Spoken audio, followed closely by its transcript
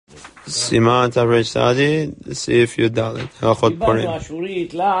סימן תרצ"ד, סעיף י"ד, הלכות פורים. דיברנו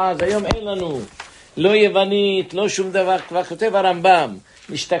אשורית, לעז, היום אין לנו. לא יוונית, לא שום דבר, כבר כותב הרמב"ם,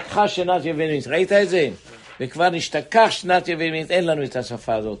 נשתכחה שנת יוונית, ראית את זה? וכבר נשתכח שנת יוונית, אין לנו את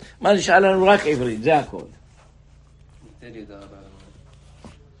השפה הזאת. מה נשאר לנו? רק עברית, זה הכל.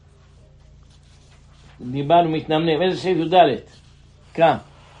 דיברנו מתנמנם, איזה סעיף י"ד? כאן,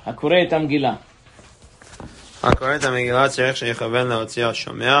 הקורא את המגילה. הקורא את המגילה צריך שיכוון להוציא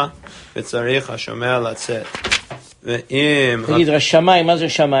השומע, וצריך השומע לצאת. ואם... תגיד, השמיים, מה זה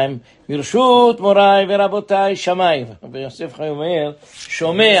שמיים? ברשות מוריי ורבותיי, שמיים. ויוסף חיים אומר,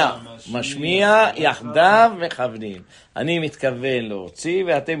 שומע, משמיע, יחדיו מכוונים. אני מתכוון להוציא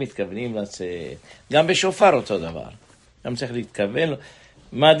ואתם מתכוונים לצאת. גם בשופר אותו דבר. גם צריך להתכוון.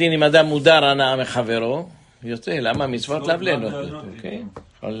 מה הדין אם אדם מודר הנאה מחברו? יוצא, למה מצוות לבלנו?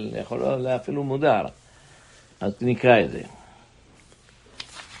 יכול אפילו מודר. אז נקרא את זה.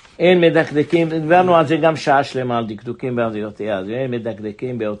 אין מדקדקים, דיברנו על זה גם שעה שלמה על דקדוקים באותיותיה, אין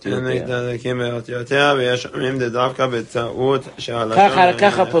מדקדקים באותיותיה. אין מדקדקים באותיותיה, ויש אומרים דווקא בטעות שהלשון...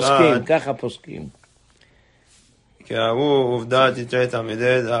 ככה פוסקים. כי אהבו עובדה תתרי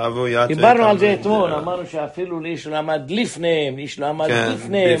תלמידי, אהבו יתרי תלמידי. דיברנו על זה אתמול, אמרנו שאפילו איש לא עמד לפניהם,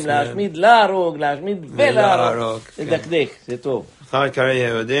 להשמיד להרוג, להשמיד ולהרוג. לדקדק, זה טוב. אחד קרא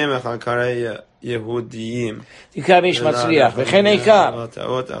יהודים, אחד קרא יהודיים. תקרא באיש מצליח, וכן העיקר.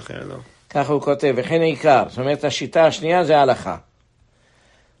 טעות אחר לא. ככה הוא כותב, וכן העיקר. זאת אומרת, השיטה השנייה זה ההלכה.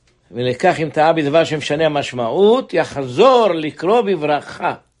 ולכך אם טעה בדבר שמשנה המשמעות, יחזור לקרוא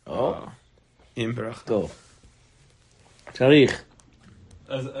בברכה. עם ברכה. טוב. צריך.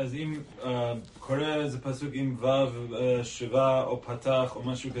 אז אם קורא איזה פסוק עם ו' שווה או פתח או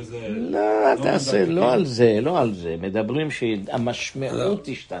משהו כזה... לא, תעשה, לא על זה. מדברים שהמשמעות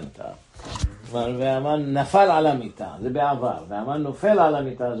השתנתה. והמן נפל על המיטה, זה בעבר. והמן נופל על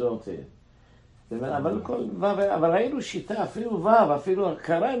המיטה, זה אותה. אבל ראינו שיטה, אפילו ו', אפילו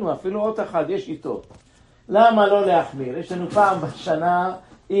קראנו, אפילו אות אחד, יש איתו. למה לא להחמיר? יש לנו פעם בשנה...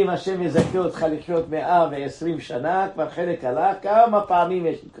 אם השם יזכה אותך לחיות 120 שנה, כבר חלק עלה, כמה פעמים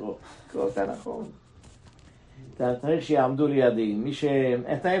יש לקרוא? לקרוא אותה נכון. אתה צריך שיעמדו לידי.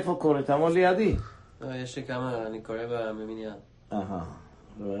 אתה איפה קורא? תעמוד לידי. לא, יש לי כמה, אני קורא במניין.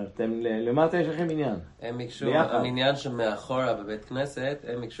 למטה יש לכם מניין? הם ביקשו, המניין שמאחורה בבית כנסת,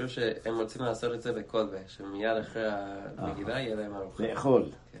 הם ביקשו שהם רוצים לעשות את זה בקולבה, שמיד אחרי המגילה יהיה להם ארוחה. לאכול.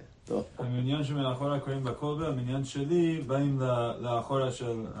 המניין שמאחורה קוראים בקולבה, המניין שלי באים לאחורה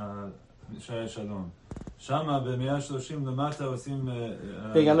של שערי שלום. שמה ב-130 למטה עושים...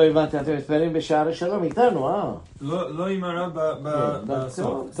 רגע, לא הבנתי, אתם מתפעלים בשערי שלום איתנו, לא עם הרב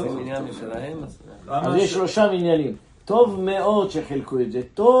בסוף. זה מניין משלהם? אז יש 3 מניינים. טוב מאוד שחילקו את זה,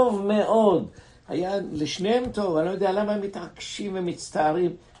 טוב מאוד. היה לשניהם טוב, אני לא יודע למה הם מתעקשים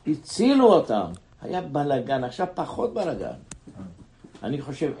ומצטערים. הצילו אותם. היה בלגן, עכשיו פחות בלגן. אני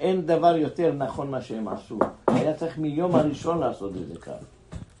חושב, אין דבר יותר נכון מה שהם עשו. היה צריך מיום הראשון לעשות את זה כאן.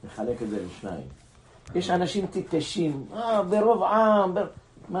 לחלק את זה לשניים. יש אנשים טיפשים, ברוב עם,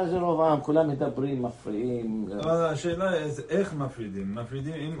 מה זה רוב עם? כולם מדברים, מפריעים. אבל השאלה היא, איך מפרידים?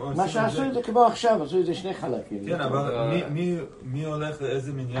 מה שעשו את זה כמו עכשיו, עשו את זה 2 חלקים. כן, אבל מי הולך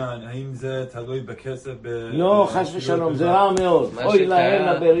לאיזה מניין? האם זה תלוי בכסף? לא, חס ושלום, זה רע מאוד. אוי להם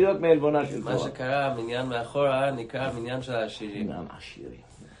לבריות מעלבונה של תורה. מה שקרה, המניין מאחורה נקרא המניין של העשירים. מניין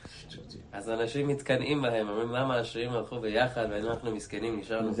העשירים. אז אנשים מתקנאים בהם, אומרים למה העשירים הלכו ביחד ואנחנו מסכנים,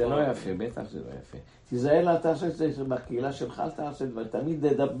 נשארנו פה. זה לא יפה, בטח זה לא יפה. תיזהר לה, תעשה את זה בקהילה שלך, תעשה את זה, תמיד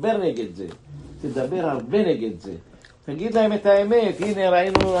תדבר נגד זה. תדבר הרבה נגד זה. תגיד להם את האמת, הנה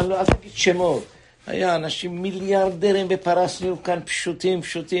ראינו, אל תגיד שמות. היה אנשים מיליארדרים בפרס נהיו כאן פשוטים,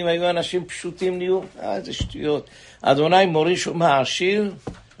 היו אנשים פשוטים נהיו, זה שטויות. אדוני מוריש ומעשיר,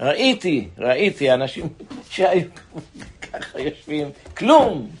 ראיתי אנשים שהיו ככה יושבים,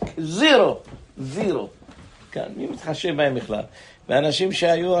 כלום, זירו. כאן, מי מתחשב בהם בכלל? ואנשים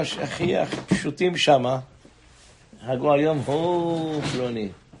שהיו הכי פשוטים שם, הגו היום, פלוני,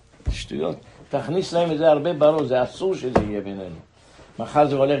 שטויות. תכניס להם את זה הרבה ברור, זה אסור שזה יהיה בינינו. מחר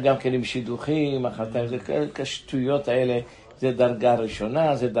זה הולך גם כן עם שידוכים, זה כשטויות האלה, זה דרגה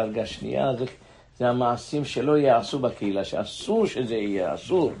ראשונה, זה דרגה שנייה, זה המעשים שלא יעשו בקהילה, שאסור שזה יהיה,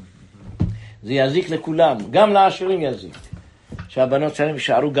 אסור. זה יזיק לכולם, גם לעשירים יזיק. שהבנות שלהם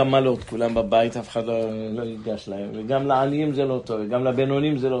יישארו גמלות, כולם בבית, אף אחד לא ייגש להם, וגם לעניים זה לא טוב, וגם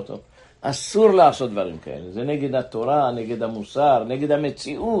לבינונים זה לא טוב. אסור לעשות דברים כאלה, זה נגד התורה, נגד המוסר, נגד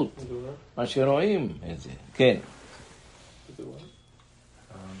המציאות, מה שרואים את זה. כן.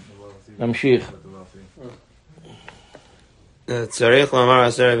 נמשיך. צריך לומר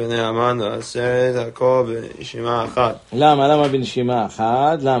 10 בני המן ו10 הכל בנשימה אחת. למה בנשימה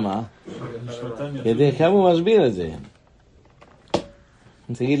אחת? למה? כדי כמה הוא מסביר את זה.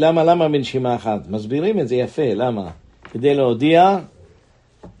 תגיד, למה בנשימה אחת? מסבירים את זה יפה, למה? כדי להודיע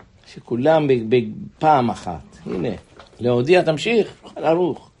שכולם בפעם אחת. הנה, להודיע, תמשיך, נוכל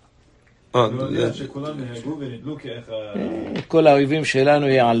ערוך. להודיע שכולם נהגו ונדלו כאיך... כל האויבים שלנו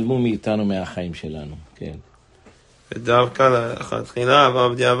ייעלמו מאיתנו מהחיים שלנו, כן. ודווקא לכתחילה,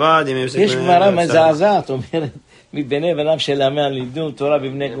 אבל בדיעבד, אם יפסיק... יש גמרא מזעזעת, אומרת, מבני בניו של המן לימדו תורה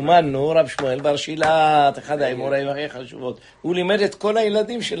בבני גומנו, רב שמואל בר שילת, אחד האמוראים הכי חשובות. הוא לימד את כל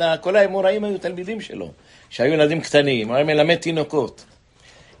הילדים שלה, כל האמוראים היו תלמידים שלו, שהיו ילדים קטנים, הוא היה מלמד תינוקות.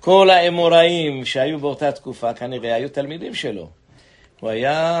 כל האמוראים שהיו באותה תקופה כנראה היו תלמידים שלו. הוא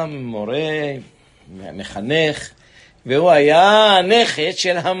היה מורה, מחנך, והוא היה הנכד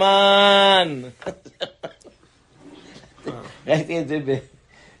של המן. ראיתי את זה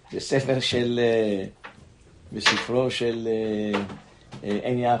בספר של... בספרו של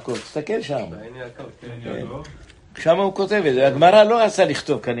עין יעקב, תסתכל שם. בעין יעקב, כן. שם הוא כותב את זה, הגמרא לא רצה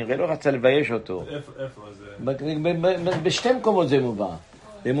לכתוב כנראה, לא רצה לבייש אותו. איפה זה? בשתי מקומות זה מובא.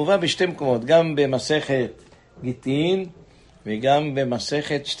 זה מובא בשתי מקומות, גם במסכת גיטין וגם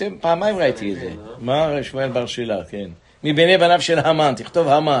במסכת, פעמיים ראיתי את זה. מה? שמואל בר שילה, כן. מבני בניו של המן, תכתוב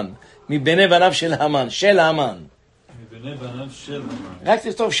המן. מבני בניו של המן, של המן. מבני בניו של המן. רק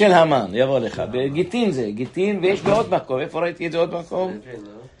תכתוב של המן, יבוא לך. בגיטין זה, גיטין, ויש בעוד מקום. איפה ראיתי את זה עוד מקום?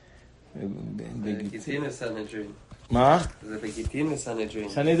 בגיטין וסנהדרין. מה? זה בגיטין וסנהדרין.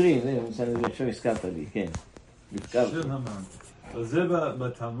 סנהדרין, עכשיו הזכרת לי, כן. של המן. אז זה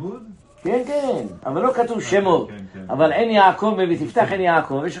בתלמוד? כן, כן, אבל לא כתוב שמות. אבל עין יעקב, ותפתח עין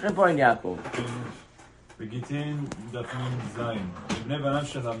יעקב, יש לכם פה עין יעקב. בגיטין דפים זין. בבני בניו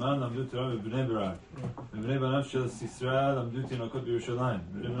של המן למדו תורה בבני ברק. בבני בניו של סיסרא למדו תינוקות בירושלים.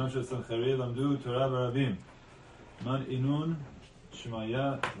 בבני בניו של סנחריב למדו תורה ברבים. מן אינון,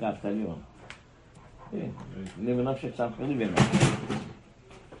 שמעיה... גבתליון. כן, בני בניו של סנחריב באמת.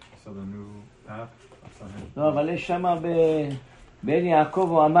 סלנו פאפ, לא, אבל יש שמה בעין יעקב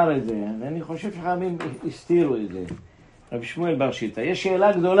הוא אמר את זה. אני חושב שחכמים הסתירו את זה. רבי שמואל בר שיטה. יש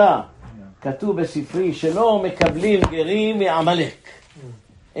שאלה גדולה. כתוב בספרי שלא מקבלים גרים מעמלק.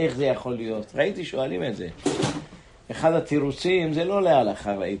 איך זה יכול להיות? ראיתי שואלים את זה. אחד התירוצים, זה לא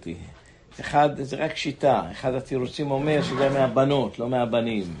להלכה ראיתי. זה רק שיטה. אחד התירוצים אומר שזה מהבנות, לא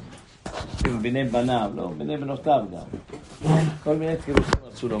מהבנים. בני בניו, לא, בני בנותיו גם. כל מיני תירוצים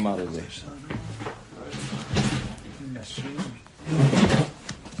רצו לומר את זה.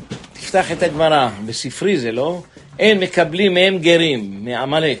 תפתח את הגמרא, בספרי זה לא? אין מקבלים מהם גרים,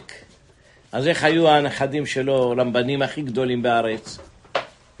 מעמלק. אז איך היו הנכדים שלו, רמבנים הכי גדולים בארץ?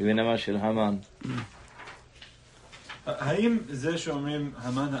 בבנמה של המן. האם זה שאומרים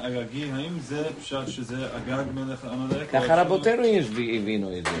המן האגגי, האם זה פשט שזה אגג מלך עמלק? ככה רבותינו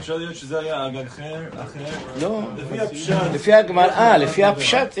הבינו את זה. אפשר להיות שזה היה אגג אחר? לא. לפי הפשט. לפי הגמרא, לפי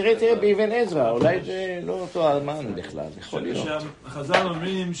הפשט, תראה באבן עזרא, אולי זה לא אותו המן בכלל, יכול להיות. חז"ל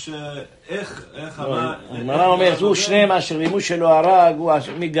אומרים שאיך המן... הגמרא אומרת, הוא שניהם אשר לימו שלא הרג, הוא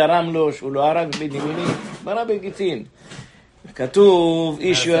מי גרם לו שהוא לא הרג בנימיני, גמרא בגיטין. כתוב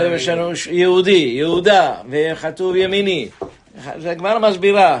איש יהודי, יהודה, וכתוב ימיני. זה הגמרא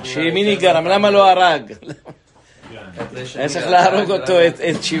מסבירה שימיני גרם, למה לא הרג? היה צריך להרוג אותו,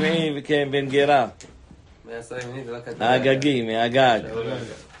 את שמעי בן גרה. האגגי, מהאגג.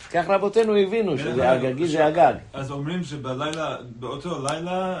 כך רבותינו הבינו שזה אגגי זה אגג. אז אומרים שבלילה, באותו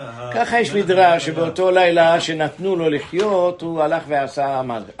לילה... ככה יש מדרש שבאותו לילה שנתנו לו לחיות, הוא הלך ועשה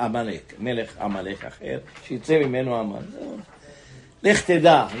עמלק, מלך עמלק אחר, שיצא ממנו המן. לך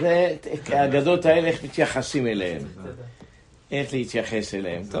תדע, האגדות האלה איך מתייחסים אליהם. איך להתייחס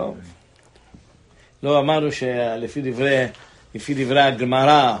אליהם, טוב. לא אמרנו שלפי דברי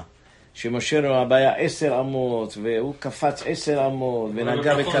הגמרא, שמשה רבנו היה 10 אמות, והוא קפץ 10 אמות,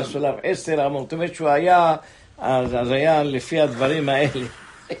 ונגע בקרסוליו 10 אמות. זאת אומרת שהוא היה, אז היה לפי הדברים האלה.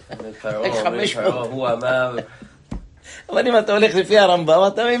 רק 500. הוא אמר... אבל אם אתה הולך לפי הרמב"ם,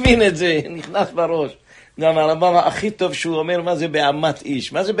 אתה מבין את זה, נכנס בראש. גם הרמב"ם הכי טוב שהוא אומר מה זה באמת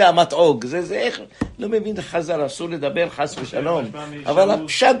איש, מה זה באמת עוג, זה איך, לא מבין חז"ל, אסור לדבר חס ושלום, אבל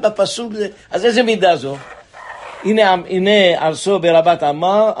הפשט בפסוק זה, אז איזה מידה זו? הנה ארסו ברבת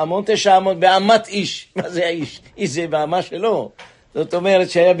עמון 9 אמות באמת איש, מה זה האיש? איש זה באמה שלו, זאת אומרת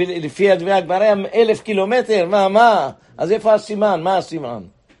שהיה לפי הדברי הגמרא 1,000 קילומטר, מה? אז איפה הסימן? מה הסימן?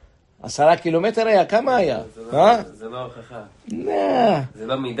 10 קילומטר היה? כמה היה? זה לא הוכחה. לא. זה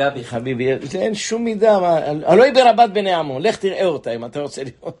לא מידה בכלל. חביבי, אין שום מידה. הלא היא ברבת בני עמון, לך תראה אותה אם אתה רוצה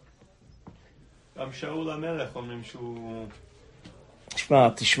לראות. גם שאול המלך אומרים שהוא...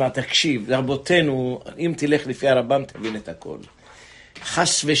 תשמע, תקשיב, רבותינו, אם תלך לפי הרמב"ם תבין את הכל.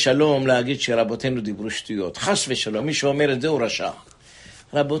 חס ושלום להגיד שרבותינו דיברו שטויות. חס ושלום, מי שאומר את זה הוא רשע.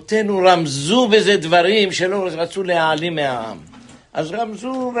 רבותינו רמזו בזה דברים שלא רצו להעלים מהעם. אז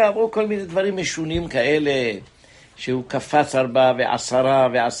רמזו ואמרו כל מיני דברים משונים כאלה, שהוא קפץ 4 ו10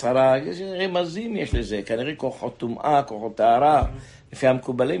 רמזים יש לזה, כנראה כוחות טומאה, כוחות טהרה, לפי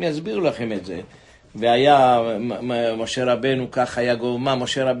המקובלים יסבירו לכם את זה. והיה משה רבנו כך היה גאומה,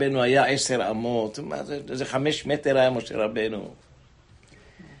 משה רבנו היה 10 אמות, זה 5 מטר היה משה רבנו.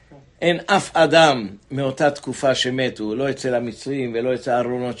 אין אף אדם מאותה תקופה שמתו, לא אצל המצרים ולא אצל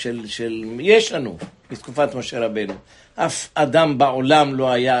הארונות יש לנו, בתקופת משה רבנו. אף אדם בעולם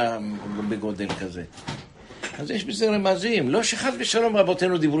לא היה בגודל כזה. אז יש בזה רמזים. לא שחד ושלום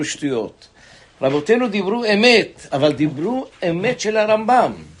רבותינו דיברו שטויות. רבותינו דיברו אמת, אבל דיברו אמת של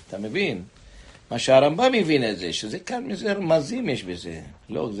הרמב"ם. אתה מבין? מה שהרמב"ם מבין את זה, שזה כאן מזה רמזים יש בזה.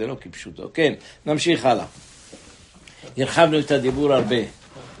 לא, זה לא כפשוטו. כן, נמשיך הלאה. הרחבנו את הדיבור הרבה.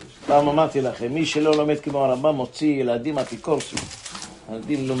 פעם אמרתי לכם, מי שלא לומד כמו הרמב"ם מוציא ילדים אפיקורסים.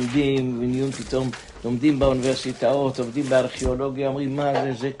 ילדים לומדים ונהיום פתאום לומדים באוניברסיטאות, עובדים בארכיאולוגיה, אומרים מה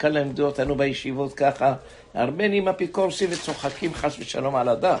זה קל למדו אותנו בישיבות ככה. הרבה נהיים אפיקורסים וצוחקים חס ושלום על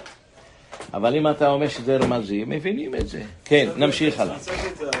הדת. אבל אם אתה אומר שזה רמזים, מבינים את זה. כן, נמשיך הלאה. מצאתי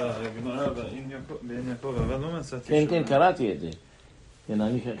את הגמרא בעין יעקב, אבל לא מצאתי כן, כן, קראתי את זה. כן,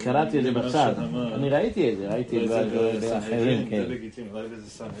 אני קראתי את זה בצד. אני ראיתי את זה, ראיתי את זה באחרים, כן. זה לגיטימי, אולי זה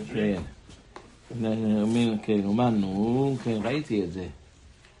סנהדרין. כן, אומנו, כן, ראיתי את זה.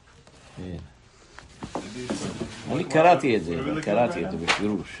 כן. אני קראתי את זה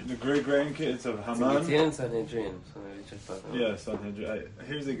בפירוש. The great grandkids of Haman. Gitin Sanhedrin. Yeah, Sanhedrin.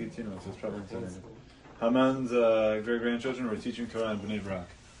 Here's the Gitin, so it's probably Sanhedrin. Haman's great grandchildren were teaching Torah in Bnei Brak.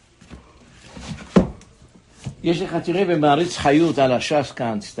 יש לך, תראה במעריץ חיות על הש"ס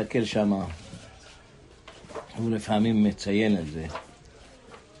כאן, תסתכל שמה. הוא לפעמים מציין את זה.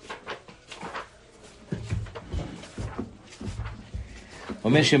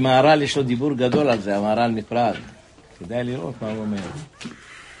 אומר שמהר"ל יש לו דיבור גדול על זה, המהר"ל מפראג. כדאי לראות מה הוא אומר.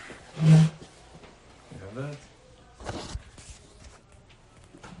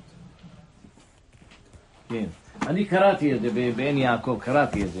 כן. אני קראתי את זה בעין יעקב,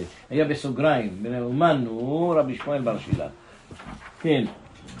 קראתי את זה. היה בסוגריים, אומנו רבי שמואל בר שילה. כן.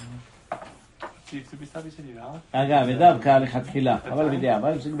 אגב, ודווקא לכתחילה, אבל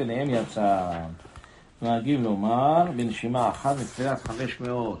בדיעבד זה ביניהם יצא... נהגים לומר, בנשימה אחת מתפילת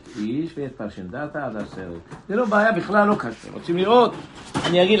 500 איש ואת פרשנדתה עד 10. זה לא בעיה, בכלל לא קשה. רוצים לראות?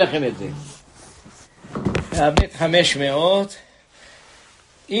 אני אגיד לכם את זה. בית 500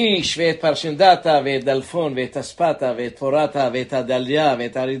 איש ואת פרשנדתה ואת דלפון ואת אספתה ואת פורתה ואת הדליה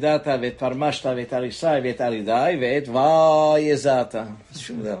ואת ארידתה ואת פרמשתה ואת אריסאי ואת ארידאי ואת ויזתה.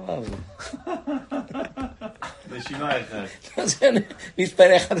 שום דבר זה. נשימה אחת. זה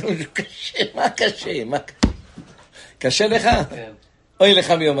מספר אחד, קשה, מה קשה? קשה לך? כן. אוי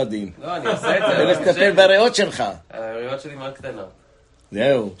לך מיום הדין. לא, אני אעשה את זה. תלך לטפל בריאות שלך. הריאות שלי מאוד קטנות.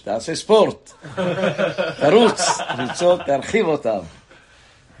 זהו, תעשה ספורט. תרוץ, תרחיב אותם.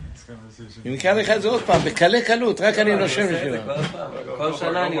 אם נקרא לך את זה עוד פעם, בקלי קלות, רק אני נושם לשם. כל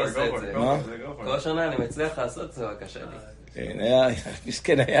שנה אני עושה את זה. מה? כל שנה אני מצליח לעשות את זה, אבל קשה לי. כן,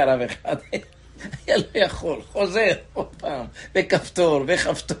 מסכן היה רב אחד. היה לא יכול, חוזר עוד פעם, בכפתור,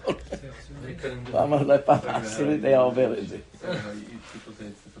 בכפתור. פעם אולי פעם העשירית היה עובר את זה.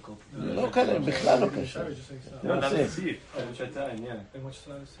 זה לא קשה, בכלל לא קשה. זה עושה.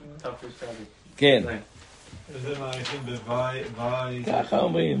 כן. וזה מעריכים בוואי... ככה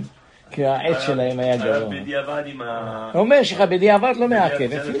אומרים, כי העץ שלהם היה גרוע. בדיעבד עם ה... הוא אומר שלך בדיעבד לא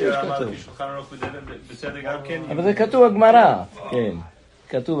מעכב, אפילו יש כתוב. אבל זה כתוב בגמרא, כן,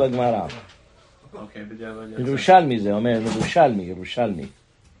 כתוב בגמרא. אוקיי, בדיעבד... ירושלמי זה אומר, ירושלמי.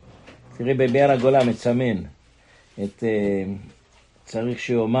 תראה בבאר הגולה מצמן, צריך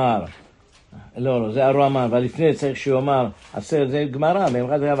שיאמר, לא, זה הרמב"ם, אבל לפני צריך שיאמר, זה גמרא,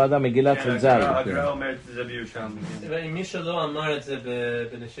 באמרת הוועדה מגילת ח"ז. הגר"א אומרת את זה בירושלמי. אם מי שלא אמר את זה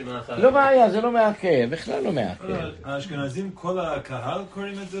בנשימה אחת. לא בעיה, זה לא מעכב, בכלל לא מעכב. האשכנזים, כל הקהל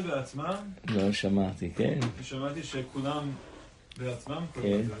קוראים את זה בעצמם? לא שמעתי, כן. שמעתי שכולם בעצמם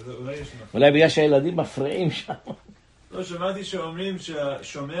קוראים את זה, אולי יש נכון. אולי בגלל שהילדים מפריעים שם. לא, שמעתי שאומרים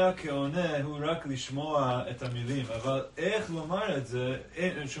שהשומע כעונה הוא רק לשמוע את המילים, אבל איך לומר את זה,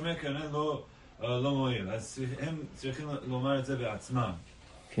 שומע כעונה לא מועיל, אז הם צריכים לומר את זה בעצמם.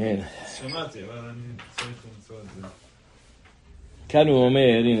 כן. שמעתי, אבל אני צריך למצוא את זה. כאן הוא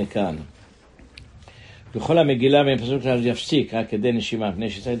אומר, הנה כאן, בכל המגילה בין פסוק כלל יפסיק, רק כדי נשימה, פני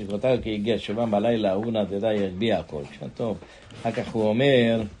שצריך לקרותה, כי הגיע שובם בלילה, הוא נדדה יגביע הכל. טוב, אחר כך הוא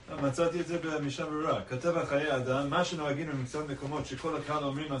אומר... מצאתי את זה במשנה ברורה. כתב על חיי אדם, מה שנוהגים במקצת מקומות שכל הקהל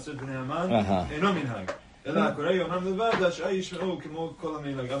אומרים מעשרת בני המן, אינו מנהג. אלא הקורא יומם לבד, והשאר ישמעו כמו כל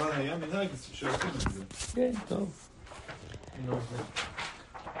המנהג. אבל היה מנהג שעושים את זה. כן, טוב.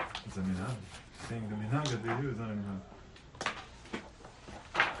 זה מנהג. זה מנהג, זה מנהג.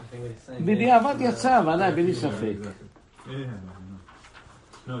 בדיעבד יצא, ודאי, בלי ספק.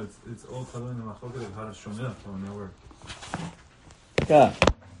 No, it's all following the מחלוקת of how to שומע from your word. כך.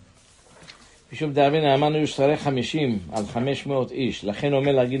 משום דאבין האמן היו שרי 50 על 500 איש, לכן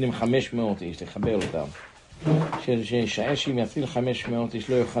אומר להגיד עם 500 איש, לחבר אותם. ששעה שאם יפיל 500 איש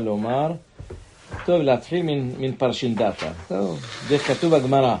לא יוכל לומר, טוב, להתחיל מן פרשין דאטה. טוב, זה כתוב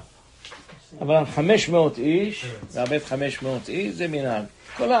בגמרא. אבל 500 איש, לאבד 500 איש, זה מנהג.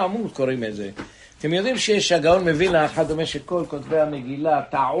 כל העמוד קוראים את זה. אתם יודעים שיש הגאון מווילנה, אחד אומר שכל כותבי המגילה,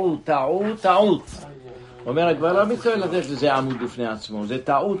 טעות, טעות, טעות. אומר הגמרא, לא מתכוון לתת לזה עמוד בפני עצמו, זה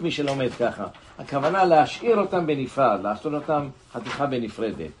טעות מי שלומד ככה. הכוונה להשאיר אותם בנפרד, לעשות אותם חתיכה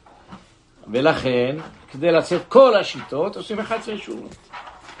בנפרדת. ולכן, כדי לצאת כל השיטות, עושים 11 שורות.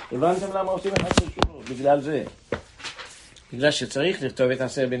 הבנתם למה עושים 11 שורות? בגלל זה. בגלל שצריך לכתוב את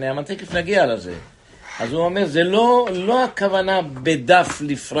 10 בני המן, תכף נגיע לזה. אז הוא אומר, זה לא הכוונה בדף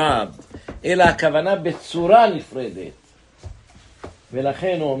נפרד, אלא הכוונה בצורה נפרדת.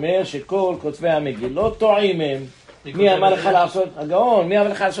 ולכן הוא אומר שכל כותבי המגילות טועים הם. מי אמר לך לעשות, הגאון, מי אמר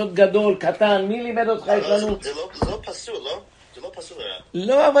לך לעשות גדול, קטן, מי לימד אותך את לנו? זה לא פסול, לא? זה לא פסול.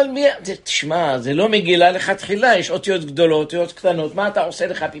 לא, אבל מי, תשמע, זה לא מגילה לך תחילה, יש אותיות גדולות, אותיות קטנות, מה אתה עושה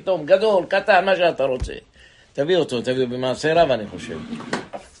לך פתאום? גדול, קטן, מה שאתה רוצה. תביא אותו, תביא במעשה רב, אני חושב.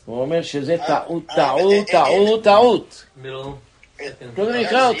 הוא אומר שזה טעות, טעות, טעות, טעות. קודם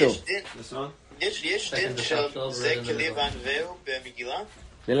נקרא אותו. יש דין של זה כלי וענווהו במגילה?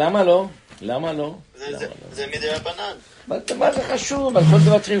 ולמה לא? למה לא? זה מדי רבנן. מה זה חשוב? על כל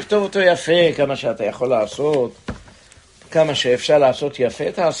דבר צריך לכתוב אותו יפה, כמה שאתה יכול לעשות. כמה שאפשר לעשות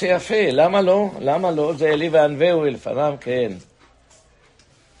יפה, תעשה יפה. למה לא? למה לא? זה אלי וענווהו לפניו, כן.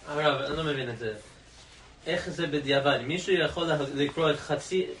 הרב, אני לא מבין את זה. איך זה בדיעבד? מישהו יכול לקרוא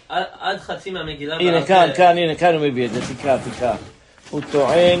עד חצי מהמגילה? הנה כאן הוא מביא את זה, תקרא. הוא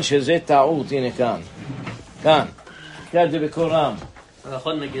טוען שזה טעות, הנה כאן. כאן זה בקול רם.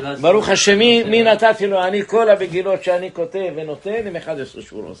 ברוך השם, מי נתתי לו? אני כל המגילות שאני כותב ונותן עם 11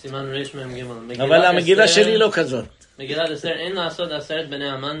 שורות. סימן ריש מהם ג'. אבל המגילה שלי לא כזאת. מגילת אסתר אין לעשות 10 בני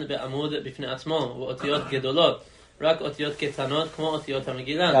המן בעמוד בפני עצמו, ואותיות גדולות. רק אותיות קטנות כמו אותיות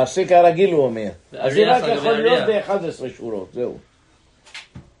המגילה. תעשה כרגיל, הוא אומר. אז זה רק יכול להיות ב-11 שורות, זהו.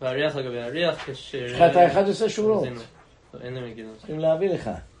 והריח לגבי הריח כשר... יש לך את ה-11 שורות. אין לי מגילה. צריכים להביא לך.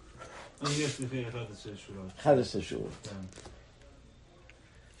 יש לפי 11 שורות. 11 שורות.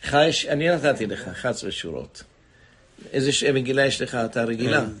 אני נתתי לך 11 שורות. איזה מגילה יש לך? אתה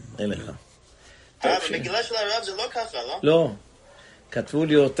רגילה? אין לך. המגילה של הרב זה לא ככה, לא? לא. כתבו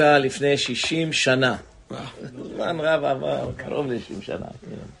לי אותה לפני 60 שנה. זמן רב עבר, קרוב ל-60 שנה.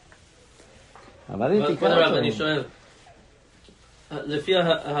 אבל אם תקרא אותו. אני שואל, לפי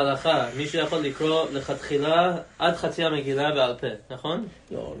ההלכה, מישהו יכול לקרוא לכתחילה עד חצי המגילה בעל פה, נכון?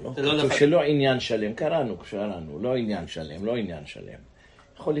 לא, כתוב שלא עניין שלם, קראנו, לא עניין שלם.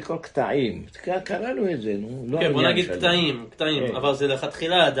 יכול לקרוא קטעים, קראנו את זה, לא כן, בוא נגיד קטעים, אבל זה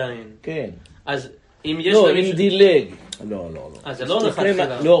לכתחילה עדיין. כן. אז אם יש... לא, אם דילג. לא. אז זה לא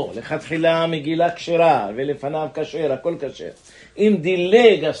לכתחילה. לא, לכתחילה מגילה כשרה, ולפניו כשר, הכל כשר. אם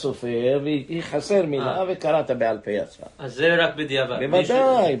דילג הסופר, והיא חסר מילה, וקראת בעל פה יצא. אז זה רק בדיעבד.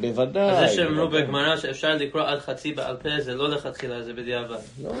 בוודאי. אז זה שאמרו בגמרא שאפשר לקרוא עד חצי בעל פה, זה לא לכתחילה, זה בדיעבד.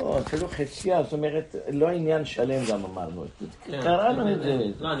 לא, אפילו חציה, זאת אומרת, לא עניין שלם גם אמרנו. קראנו את זה.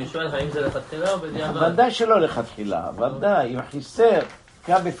 לא, אני שואל לך אם זה לכתחילה או בדיעבד. ודאי שלא לכתחילה, ודאי. אם חיסר,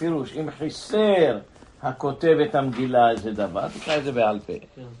 כאן בפירוש, אם חיסר הכותב את המגילה איזה דבר, תקרא את זה בעל פה.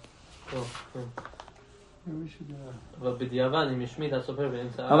 אבל בדיעבד, אם ישמיט הסופר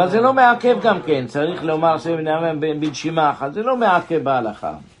באמצע... אבל זה לא מעכב גם כן, צריך לומר בנשימה אחת, זה לא מעכב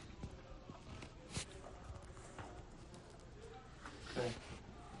בהלכה.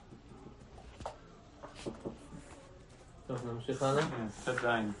 טוב, נמשיך הלאה?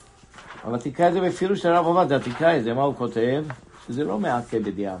 אבל תקרא את זה בפירוש של הרב עובדיה, תקרא את זה, מה הוא כותב? שזה לא מעכב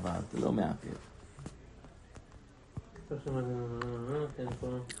בדיעבד, זה לא מעכב.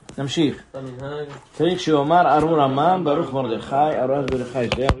 נמשיך. צריך שאומר ארור המן, ברוך מרדכי, ארור מרדכי,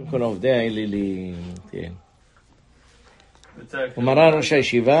 זה כל עובדי האלילים. ומרן ראש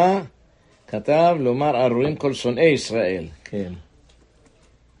הישיבה כתב לומר ארורים כל שונאי ישראל. כן.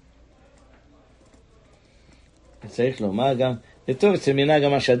 צריך לומר גם, זה טוב, אצל מנהג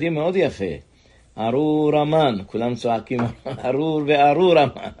המשדים מאוד יפה. ארור המן, כולם צועקים, ארור וארור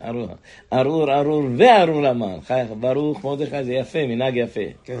המן, ארור וארור המן. חייך, ברוך מרדכי, זה יפה, מנהג יפה.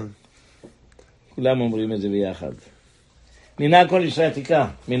 כן. כולם אומרים את זה ביחד. מנהג כל ישראל תיקה,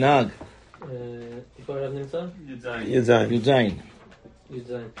 מנהג. איפה הרב נמצא? י"ז. י"ז.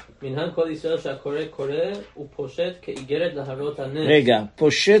 י"ז. מנהג כל ישראל שהקורא קורא הוא פושט כאיגרת להראות הנס. רגע,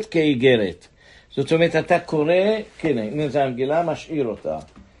 פושט כאיגרת. זאת אומרת, אתה קורא, כן, הנה זה המגילה, משאיר אותה.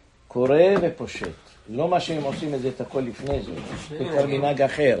 קורא ופושט. לא מה שהם עושים את זה את הכל לפני זה. זה כבר מנהג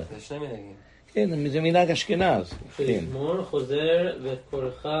אחר. זה שני מנהגים. כן, זה מנהג אשכנז. כן. כשלזמור חוזר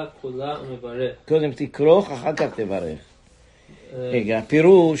וקורך כולה ומברך. קודם תקרוך, אחר כך תברך. רגע,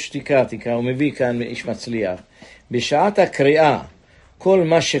 הפירוש, תקרא, הוא מביא כאן איש מצליח. בשעת הקריאה, כל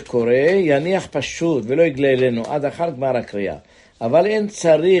מה שקורה יניח פשוט ולא יגלה אלינו עד אחר גמר הקריאה. אבל אין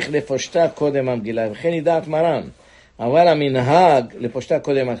צריך לפושטה קודם המגילה, וכן ידעת מרן. אבל המנהג לפושטה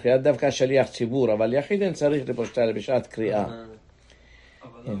קודם הקריאה, דווקא שליח ציבור, אבל יחיד אין צריך לפושטה בשעת קריאה.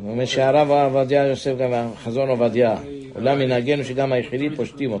 הוא אומר שהרב עובדיה יוסף גם החזון עובדיה, עולם מנהגנו שגם היחידים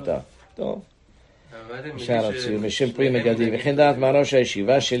פושטים אותה. טוב. שער הציור, משם פרי מגדים, וכן דעת מהראש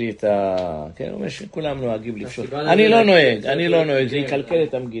הישיבה שלי את ה... כן, הוא אומר שכולם נוהגים לפשוט. אני לא נוהג, זה יקלקל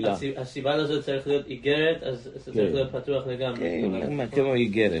את המגילה. הסיבה לזה צריך להיות איגרת, אז זה צריך להיות פתוח לגמרי. כן, כמו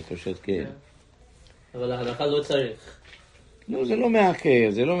איגרת, פשוט כן. אבל ההלכה לא צריך. לא, זה לא מעכב,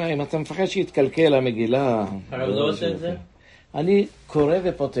 זה לא מעכב. אם אתה מפחד שיתקלקל המגילה... הרב לא עושה את זה? אני קורא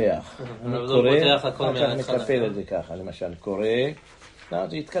ופותח. אני לא פותח הכל אחר כך מההתחלה. מקפל את זה ככה, למשל, קורא... לא,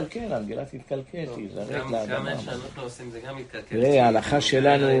 זה יתקלקל, המגילה תתקלקל, תזרק לאדמה. גם מה שאנחנו עושים זה גם יתקלקל. תראה, ההלכה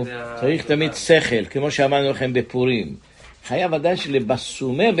שלנו צריך תמיד שכל, כמו שאמרנו לכם בפורים. חייב עדיין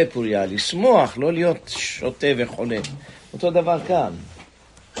שלבסומר בפוריה, לשמוח, לא להיות שוטה וחולה. אותו דבר כאן.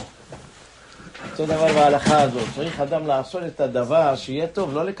 אותו דבר בהלכה הזאת. צריך אדם לעשות את הדבר שיהיה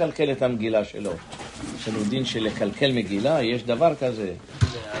טוב, לא לקלקל את המגילה שלו. יש לנו דין של לקלקל מגילה, יש דבר כזה.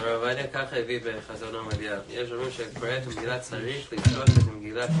 הרב עובדיה ככה הביא בחזון עובדיה. יש אומרים שקורא את המגילה צריך לפשוט את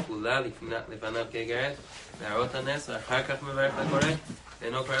המגילה כולה לפניו כאיגרת, להראות הנס, ואחר כך מברך לקורא,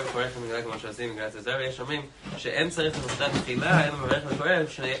 אינו קורא וקורא את המגילה כמו שעושים במגילת עזרא, ויש אומרים שאין צריך לפשטה תחילה, אלא מברך לקורא,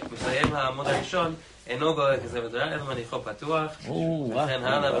 כשמסיים העמוד הראשון, אינו גורא כזה ודרה, אלא מניחו פתוח, וכן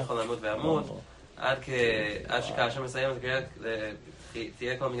הלאה בכל עמוד ועמוד, עד שכאשר מסיים את הקריאה,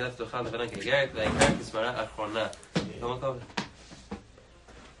 תהיה כל מגילה פתוחה לבנה כאיגרת, והעיקר כסברה האחרונה. לא מקום.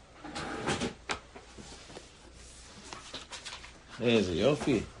 איזה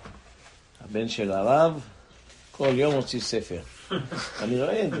יופי. הבן של הרב כל יום הוציא ספר. אני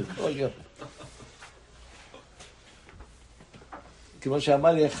רואה את זה כל יום. כמו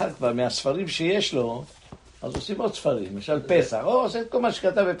שאמר לי אחד כבר מהספרים שיש לו, אז עושים עוד ספרים, למשל פסח. עושה את כל מה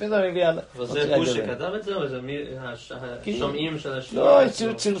שכתב בפסח מביא על... אבל זה הוא שכתב את זה או זה השומעים של השמיעה?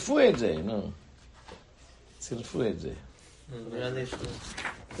 לא, צירפו את זה, נו. צירפו את זה.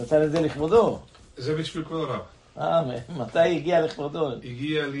 נתן את זה לכבודו. זה בשביל כבוד הרב. מתי הגיע לכבודו?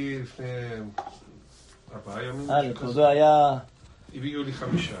 הגיע לי לפני 4 ימים. לכבודו היה... הביאו לי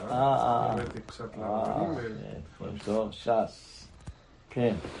 5. הבאתי קצת לעבדים. טוב, ש"ס.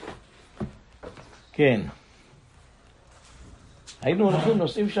 כן. כן. היינו הולכים,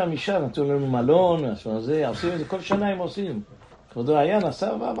 נוסעים שם משם, נתנו לנו מלון, עושים את זה, כל שנה הם עושים. כבודו היה,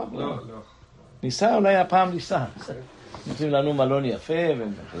 נסע ואמר? לא. ניסה, אולי הפעם ניסה. נותנים לנו מלון יפה,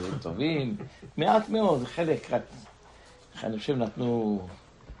 ומחירים טובים, מעט מאוד, חלק רק, אני חושב נתנו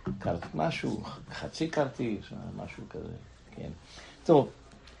משהו, חצי כרטיס, משהו כזה, כן. טוב,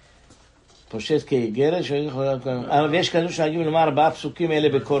 פושט כאיגרת, אבל יש כזו שהגיעו לומר 4 פסוקים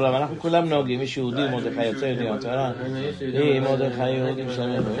אלה בקור רב, אנחנו כולם נוהגים, מי שיהודי מרדכי יוצא ידיעות, מרדכי יהודים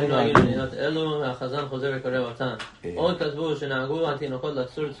שלנו. אלו, החזן חוזר וקורא אותן. עוד כתבו שנהגו התינוקות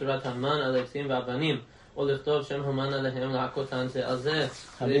לצור צורת המן על עצים ואבנים, או לכתוב שם המן עליהם לעקותן זה על זה.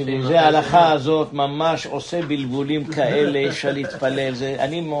 זה ההלכה הזאת ממש עושה בלבולים כאלה, אפשר להתפלל,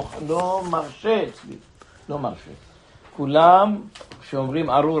 אני לא מרשה אצלי, לא מרשה. כולם שאומרים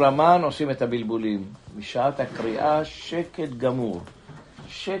ארור המן עושים את הבלבולים. בשעת הקריאה שקט גמור.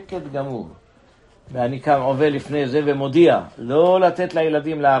 שקט גמור. ואני כאן עובר לפני זה ומודיע, לא לתת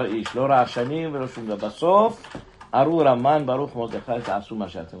לילדים להרעיש, לא רעשנים ולא שום דבר. בסוף, ארור המן, ברוך מרדכי, תעשו מה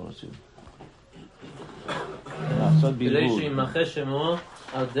שאתם רוצים. לעשות בלבול. כדי שימחה שמו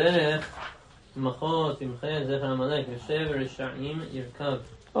על דרך מחות, תמחה זכר המלך, יושב רשעים ירכב.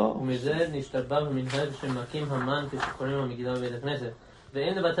 ומזה נשתרבב המנהג שמקים המן כשקוראים המגילה בבית הכנסת.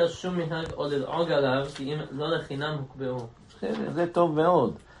 ואין לבטל שום מנהג או ללעוג עליו, כי אם לא לחינם הוקבעו. זה טוב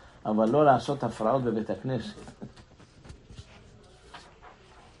מאוד, אבל לא לעשות הפרעות בבית הכנסת.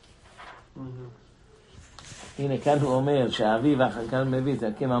 הנה, כאן הוא אומר שהאביב, כאן מביא,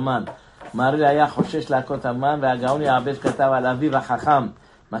 תקים המן. מהר"ל היה חושש להכות המן, והגאון יעבד כתב על אביו החכם,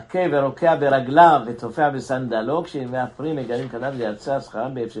 מכה ורוקע ברגליו ותופע בסנדלו, כשנמי הפרי מגלים כתב זה יצא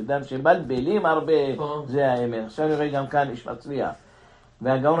שכרם בהפסדם, שבלבלים הרבה, זה האמת. עכשיו נראה גם כאן איש מצליח.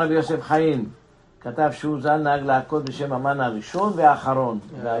 והגאון רבי יוסף חיים כתב שהוא ז"ל נהג להכות בשם המן הראשון והאחרון,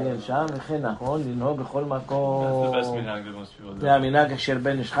 ועיין שם, וכן נכון, לנהוג בכל מקום. זה המנהג אשר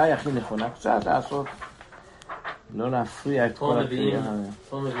בן איש חי, הכי נכונה, קצת לעשות, לא להפריע את כל הקריאה.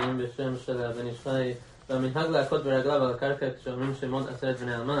 פה מביאים בשם של בן איש חי, והמנהג להכות ברגליו על הקרקע כשאומרים שמות 10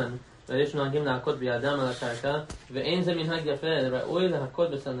 בני המן, ויש נוהגים להכות בידם על הקרקע, ואין זה מנהג יפה, ראוי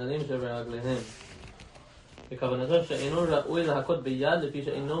להכות בסנדלים שברגליהם. בכוונתו שאינו ראוי להכות ביד לפי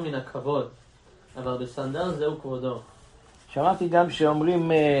שאינו מן הכבוד, אבל בסנדל זהו כבודו. שמעתי גם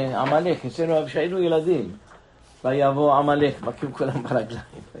שאומרים עמלק, אצלנו כשהיינו ילדים, ויבוא עמלק, מכים כולם ברגליים,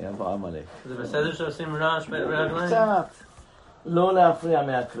 ויבוא עמלק. זה בסדר שעושים רעש ברגליים? קצת. לא להפריע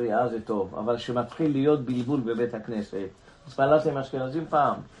מהקריאה זה טוב, אבל שמתחיל להיות בלבול בבית הכנסת. התפללתם אשכנזים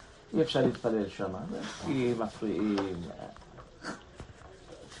פעם, אי אפשר להתפלל שם, כי מפריעים.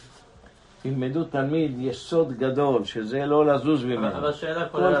 ילמדו תמיד יסוד גדול, שזה לא לזוז ממנו. אבל שאלה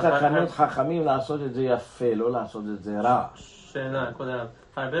כל תקנות חכמים לעשות את זה יפה, לא לעשות את זה רע. שאלה,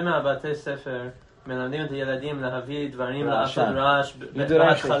 הרבה מהבתי ספר מלמדים את הילדים להביא דברים לעשות רעש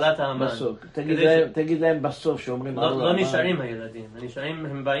בהתחלת האמן. תגיד להם בסוף שאומרים לא נשארים הילדים,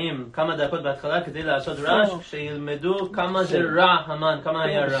 הם באים כמה דקות בהתחלה כדי לעשות רעש, שילמדו כמה זה רע המן, כמה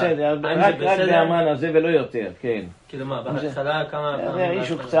היה רע. בסדר, רק בהאמן הזה ולא יותר, כן. כאילו מה, בהתחלה כמה פעמים... איש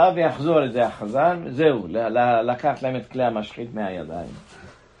הוקצה ויחזור את זה החזן, זהו, לקח להם את כלי המשחית מהידיים.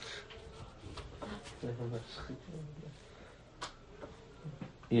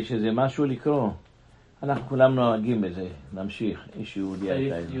 יש איזה משהו לקרוא. אנחנו כולם נוהגים בזה, נמשיך, איש יהודי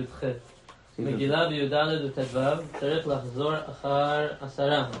הייתה. י"ח מגילה בי"ד וט"ו צריך לחזור אחר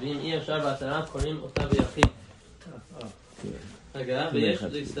 10, ואם אי אפשר ב10 קוראים אותה ביחיד. רגע, ויש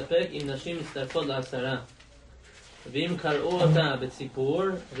להסתפק אם נשים מצטרפות ל10. ואם קראו אותה בציפור,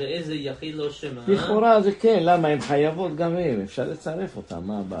 ואיזה יחיד לא שמה. לכאורה זה כן, למה הן חייבות גם הם, אפשר לצרף אותה,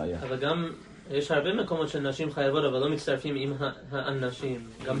 מה הבעיה? אבל גם... יש הרבה מקומות של נשים חייבות, אבל לא מצטרפים עם האנשים.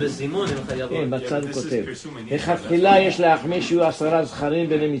 גם בזימון הם חייבות. כן, בצד הוא כותב. לכתחילה יש להחמיא שיהיו 10 זכרים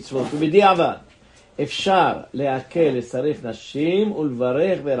בין מצוות. ובדיעבד, אפשר להקל לצרף נשים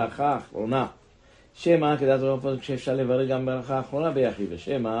ולברך ברכה אחרונה. שמה, כדעת רב, כשאפשר לברך גם ברכה אחרונה ביחיד.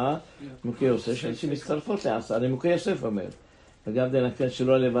 ושמה, נימוקי יוסף, שאנשים מצטרפות ל10. נימוקי יוסף אומר. וגם דנקן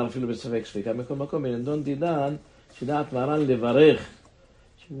שלא לברך אפילו בספק ספיקה. מכל מקום, בנדון דידן, שדעת מרן לברך.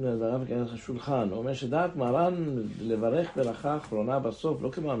 הרב כנס השולחן, הוא אומר שדעת מרן לברך ברכה אחרונה בסוף, לא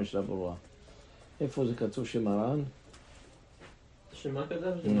כמו המשנה ברורה. איפה זה כתוב שמרן? שמה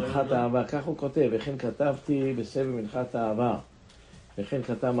כתב? מנחת האהבה, כך הוא כותב, וכן כתבתי בסבב מנחת האהבה, וכן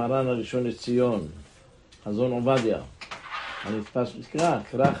כתב מרן הראשון לציון, חזון עובדיה, הנתפס לקרא,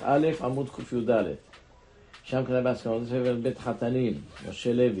 כרך א' עמוד קי"ד, שם כתב בהסכמות ספר בית חתנים,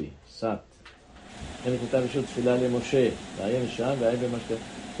 משה לוי, סת. אני כותב בשביל תפילה למשה, ועיין שם ועיין במשהו.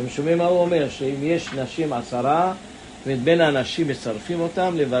 אתם שומעים מה הוא אומר? שאם יש נשים 10, ובין האנשים מצרפים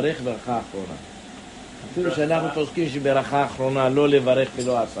אותם לברך ברכה אחרונה. אפילו שאנחנו פוסקים שברכה אחרונה לא לברך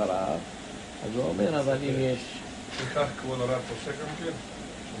ולא 10, אז הוא אומר, אבל אם יש... וכך כבוד הרב פוסק גם כן?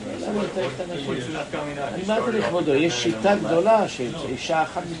 למה צריך את הנשים? אני אמרתי לכבודו, יש שיטה גדולה שאישה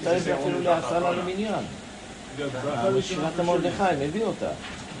אחת מצטרפת אפילו ל10 למניין. שירת המרדכי, מביא אותה.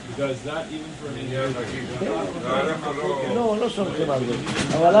 לא סומכים על זה.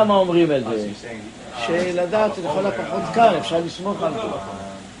 אבל למה אומרים את זה? שלדעת לכל הפחות כאן, אפשר לסמוך על זה.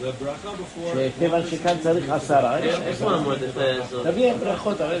 שכיוון שכאן צריך 10. איפה המרדכי הזאת? תביא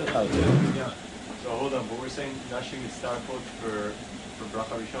ברכות, הרי לך. So hold on, but we're saying נשים מצטרפות for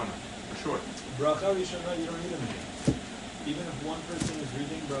ברכה ראשונה, for sure. ברכה ראשונה, you don't need a minyan. Even if one person is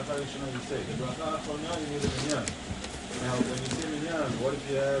reading ברכה ראשונה, you say. The ברכה האחרונה, you need a minyan. Now, when you say minyan, what if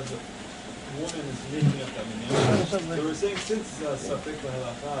you have a woman is making up that minyan? So we're saying since safek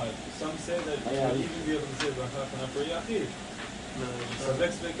v'halacha, some say that you would even be able to say ברכה אחרונה for yachid.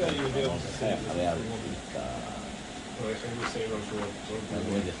 ספק ספקה, you would be able to say for a woman. איך אני מסיים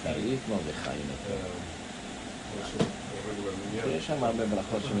משהו? יש שם הרבה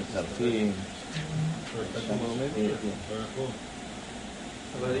ברכות שמצטרפים. שם הוא מביא את זה.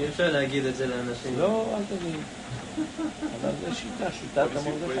 אבל אי אפשר להגיד את זה לאנשים. לא, אל תגיד. אבל זה שיטת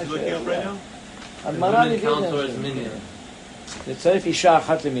המרדכי שאלה. הגמרא מביא את זה. לצרף אישה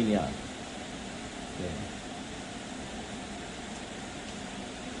אחת למניין.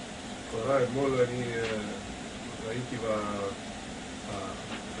 אתמול אני ראיתי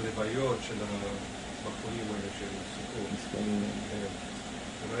בלוויות של בחולים האלה שהם סיפור.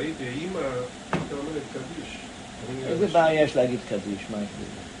 ראיתי, אמא, אתה אומרת קדיש. איזה בעיה יש להגיד קדיש? מה יש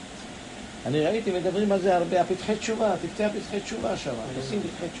בזה? אני ראיתי, מדברים על זה הרבה, הפתחי תשובה, תפתח פתחי תשובה שם, תשים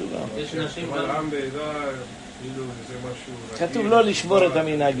פתחי תשובה. יש נשים אבל גם... עם בעדה, כאילו, זה משהו... כתוב לא לשבור את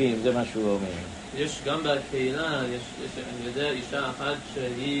המנהגים, זה מה שהוא אומר. יש גם בקהילה, אני יודע, אישה אחת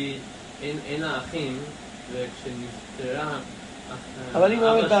שהיא, אין לה אחים, וכשנפטרה... אבל אם היא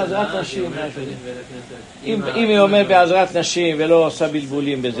אומרת בעזרת נשים, אם היא אומרת בעזרת נשים ולא עושה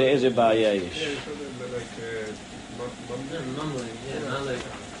בלבולים בזה, איזה בעיה יש?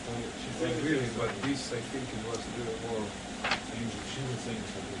 But this, I think, it was a little more. She was saying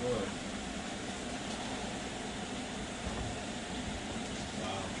something more.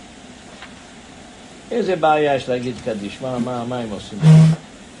 איזה בעיה יש להגיד קדיש? מה הם עושים?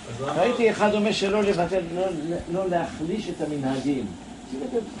 ראיתי אחד אומר שלא לבטל, לא להחליש את המנהגים. שים את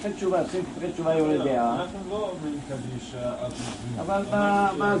פתחי תשובה, יורד דעה. אנחנו לא אומרים קדיש על פזמון. אבל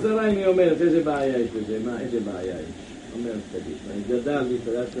בעזרה אם היא אומרת, איזה בעיה יש בזה? איזה בעיה יש? אומרת קדיש. אני גדל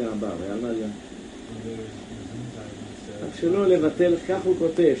והתפלט מהבא, ועל מה זה? שלא לבטל, כך הוא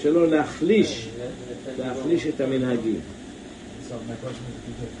כותב, שלא להחליש את המנהגים. So my question is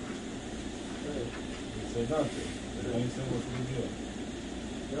today. Say not to. Why you say what you do?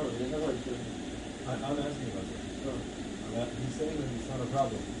 No, there's no one to... I'm asking about that. He's saying that it's not a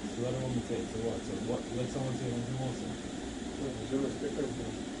problem. So let a woman say it. So what? So what? Let someone say when he wants it. What's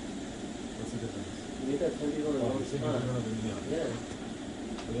the difference? You got some people that Oh, don't you're saying you don't have a minyan. Yeah.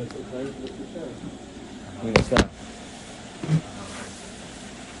 So that's So trying to look for sure. הנה כאן.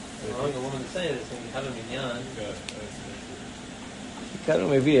 Allowing a woman to say it is saying you have a minyan. כאן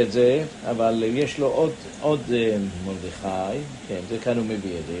הוא מביא את זה, אבל יש לו עוד מרדכי, כן, זה כאן הוא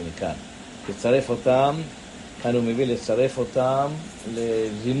מביא את זה, הנה כאן. לצרף אותם, כאן הוא מביא לצרף אותם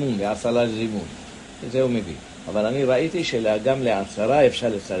לזימון, להצלה לזימון. זה הוא מביא. אבל אני ראיתי שגם להצרה אפשר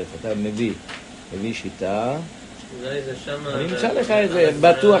לצרף אותם, מביא שיטה. אולי זה שמה... אני אמצא לך את זה,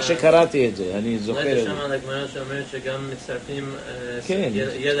 בטוח שקראתי את זה, אני זוכר את זה. אולי זה שמה על הגמרא שאומרת שגם מצטרפים כן,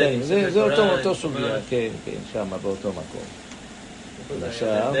 ילד... זה אותו סוגיה, כן, שמה באותו מקום.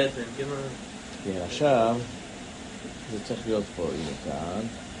 עכשיו, כן, עכשיו, זה צריך להיות פה, הנה כאן,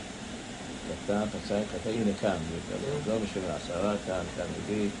 קטן, פצעים, קטן, הנה כאן, לא משנה, 10, כאן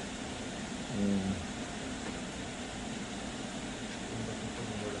מביא,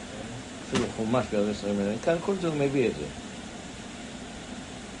 אפילו חומש בעד 20 מיליון, כאן כל זה הוא מביא את זה.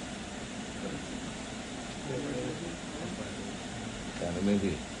 כאן הוא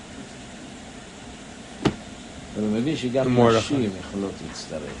מביא. אבל הוא מביא שגם נשים יכולות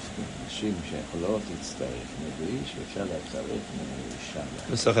להצטרף, נשים שיכולות להצטרף, מביא שאפשר להצטרף מאישה.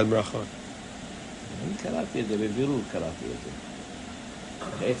 מסכת ברכות. אני קראתי את זה, בבירור קראתי את זה.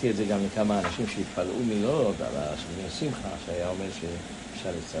 ראיתי את זה גם לכמה אנשים שהתפלאו מאוד על השמיני שמחה, שהיה אומר שאפשר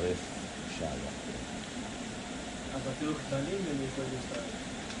לצרף אישה. אז אפילו קטנים למי יכול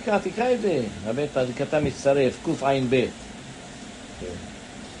להצטרף. תקרא את זה, זה כתב מצטרף, קע"ב.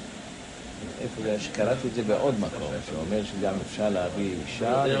 איפה זה? שקראתי את זה בעוד מקום, שאומר שגם אפשר להביא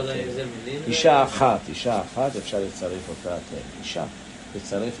אישה אחת אפשר לצרף אותה, כן, אישה,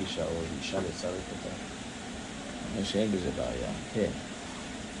 לצרף אישה או אישה לצרף אותה. אומר שאין בזה בעיה, כן.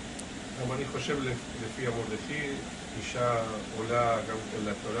 אבל אני חושב לפי המורדכי, אישה עולה גם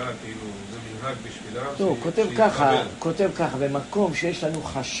לתורה, כאילו זה מנהג בשבילה. טוב, כותב ככה, במקום שיש לנו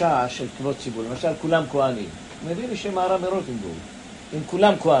חשש של כבוד ציבור, למשל כולם כהנים, מביא לי שם הרב מרוטנבורג. אם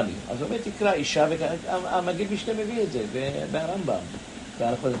כולם כהנים, אז אומר תקרא אישה, והמגיד משנה מביא את זה ברמב"ם.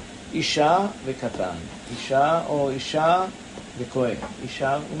 אישה וקטן, אישה או אישה וכהן,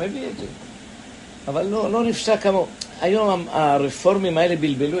 אישה, הוא מביא את זה. אבל לא נפסק כמו, היום הרפורמים האלה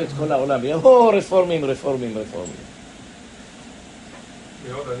בלבלו את כל העולם, רפורמים.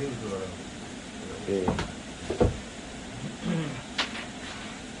 מאוד עניין זה.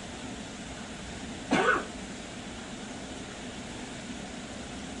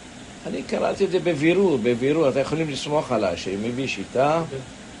 אני קראתי את זה בבירור, אתם יכולים לסמוך עליי, שהם מביא שיטה.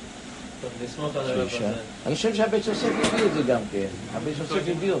 לסמוך על הרב הזה. אני חושב שהבית יוסף הביא את זה גם כן, הבית יוסף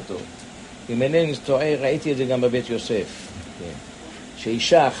הביא אותו. אם אינני טועה, ראיתי את זה גם בבית יוסף.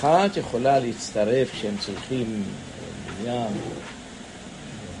 שאישה אחת יכולה להצטרף כשהם צריכים בניין.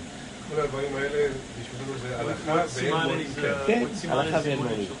 כל הדברים האלה, בשבילנו זה הלכה ואין מורים. כן, הלכה ואין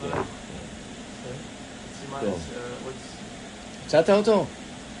מורים. מצאת אותו?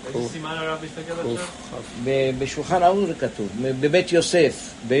 איזה סימן הרב מסתכל עכשיו? בשולחן ערוך זה כתוב, בבית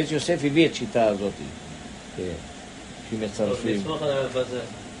יוסף. בית יוסף הביא את שיטה הזאת. כן, שמצרפים. לסמוך על הרב הזה.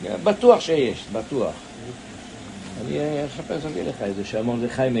 בטוח שיש, בטוח. אני אחפש להביא לך את זה,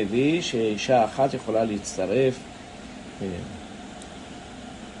 שהמרדכי מביא שאישה אחת יכולה להצטרף.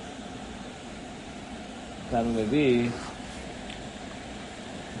 כאן הוא מביא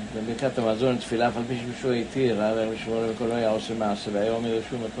בברכת המזון תפילה, אף על פי שמישהו התיר, הרב שמואל וכל לא היה עושה מעשה, והיה אומר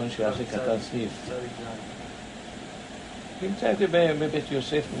לשום מקום שיעשה קטן סניף. נמצא את זה בבית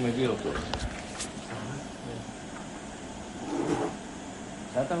יוסף, הוא מביא אותו.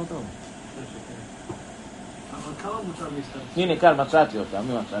 מצאת אותו? אבל כמה מותר להסתכל? הנה כאן מצאתי אותה,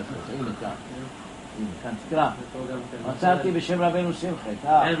 מי מצאתי אותה? הנה כאן. הנה כאן, תקרא. מצאתי בשם רבנו שמחה.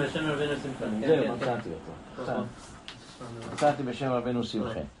 כן, בשם רבנו שמחה. זהו, מצאתי אותו. מצאתי בשם רבנו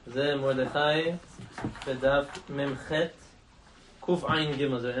שמחה. זה מרדכי בדף מ"ח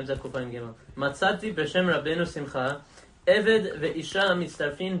קע"ג, זה אמצע קע"ג. מצאתי בשם רבנו שמחה עבד ואישה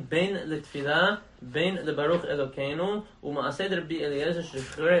מצטרפים בין לתפילה בין לברוך אלוקינו ומעשה רבי אליעזר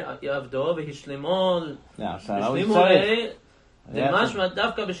ששחרר יעבדו והשלימו דמשמע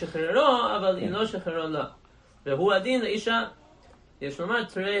דווקא בשחררו, אבל אם לא שחררו לה, והוא הדין לאישה. יש לומר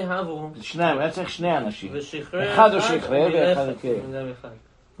תרי הבו שניים, היה צריך שני אנשים, ושחרר אחד הוא שחרר ואחד כן. אחד.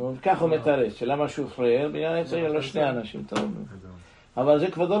 כך הוא מתרץ, שלמה שהוא שחרר, בגלל צריך לו שני אנשים, טוב. אבל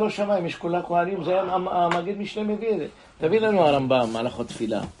זה כבודו לא שמיים, יש כולה כהנים, זה המגיד משנה מביא את זה. תביא לנו הרמב"ם, הלכות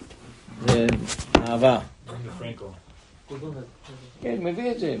תפילה. זה אהבה. כן,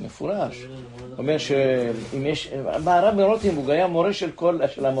 מביא את זה, מפורש. אומר שאם יש, הרב מרוטים הוא היה מורה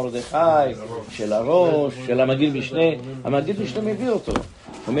של המרדכי, של הראש, של המגיד משנה, המגיד משנה מביא אותו.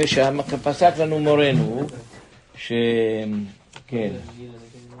 אומר שפסק לנו מורנו, כן,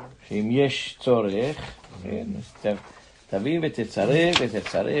 שאם יש צורך, תביא ותצרף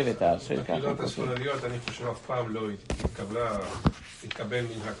ותעשה ככה. התפילות הספרדיות, אני חושב אף פעם לא התקבל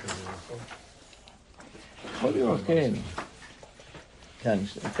מנהג כזה, נכון? יכול להיות, כן.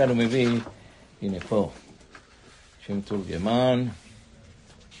 כאן הוא מביא, הנה פה, שמתורגמן,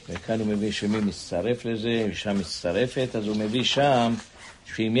 וכאן הוא מביא שמי מצטרף לזה, ושם מצטרפת, אז הוא מביא שם,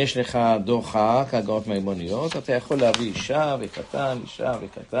 שאם יש לך דוחה, כהגאות מימוניות, אתה יכול להביא אישה וקטן,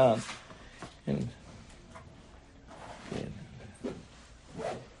 כן.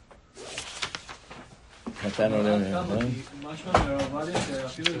 קטן עולה משמע מהרב עובדיה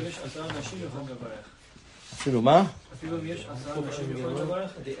שאפילו אם יש 10 אנשים יכולים לברך. אפילו מה? אפילו אם יש 10 אנשים יכולים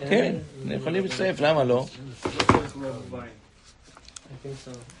לברך? כן, יכולים להצטרף, למה לא? לא צריך רוב בית.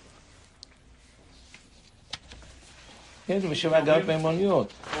 כן, זה בשם הגאות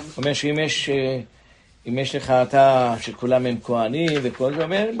מימוניות. זאת אומרת שאם יש לך אתה שכולם הם כהנים וכל זה,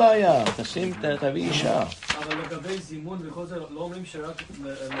 אומר, אין בעיה, תביא אישה. אבל לגבי זימון וכל זה, לא אומרים שרק...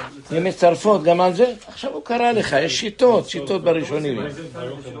 הן מצטרפות גם על זה. עכשיו הוא קרא לך, יש שיטות בראשונים.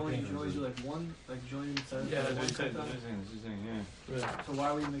 So why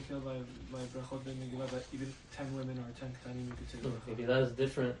are we making by brachot במגילה that even 10 women or 10 קטנים you could say bracha? מגילה is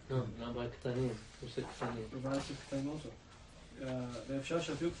different, not by קטנים, הוא עושה קטנים. ובעיה של קטנים also. ואפשר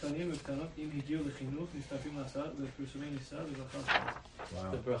שאפילו קטנים וקטנות, אם הגיעו לחינוך, מצטרפים לעשרה, לפרסומי ניסה וברכה.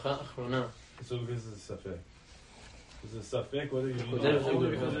 זה ברכה אחרונה. So because it's a safek. Is it safek? What are you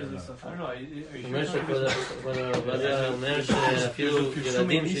אומר שכבוד הרב עובדיה אומר שאפילו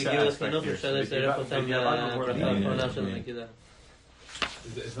ילדים שהגיעו לחינוך אפשר לצרף אותם לברכה האחרונה של המגילה.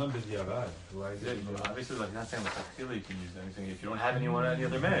 It's not b'diavad. Why is it? Obviously, like not saying like you can use anything. If you don't have any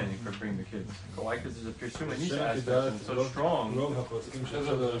other men, you can bring the kids. Why? Because there's a pursuit aspect that's so strong.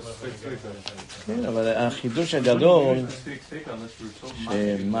 כן, אבל החידוש הגדול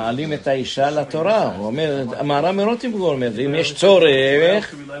שמעלים את האישה לתורה. הוא אומר, המהר"ם מרוטים הוא אומר, אם יש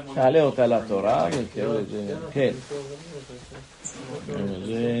צורך, תעלה אותה לתורה. כן.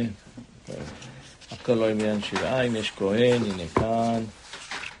 זה הכל לא עניין שבעה, אם יש כהן, הנה כאן.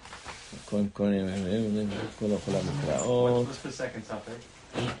 כהן, כל הכל המקראות.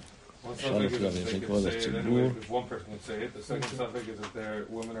 אפשר לכלב את זה כבוד הציבור. If one person would say it, the second suffix is that their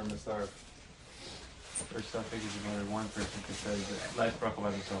women are mistarf. First suffix is whether one person could say that last bracha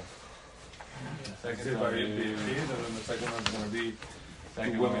by themselves. Second suffix is the kids, and then the second one is going to be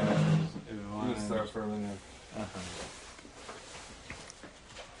two women mistarf for women.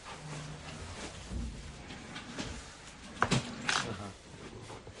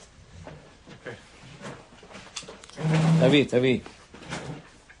 תביא את האיפה.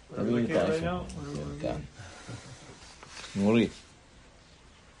 כאן. מוריד.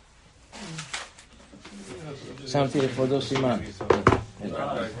 שמתי לכבודו סימן.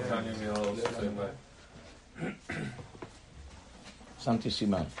 שמתי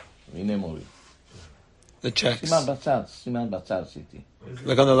סימן. והנה מוריד. The checks. סימן בצד עשיתי.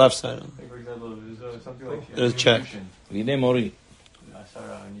 Look on the left side. There's checks. והנה מוריד.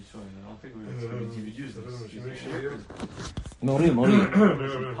 Asara Nisuin. I don't think we would use this. מורים.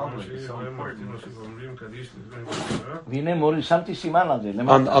 והנה מורים, שמתי סימן על זה.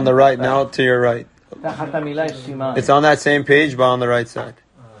 On the right, now to your right. תחת המילה יש סימן. It's on that same page, but on the right side.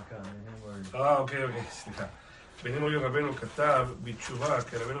 אוקיי, סליחה. בני מורי רבנו כתב בתשובה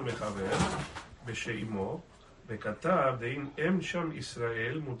כרבנו מחבר בשאימו, וכתב דאם אם שם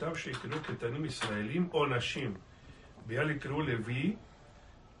ישראל מוטב שיקראו קטנים ישראלים או נשים. ביאל יקראו לוי,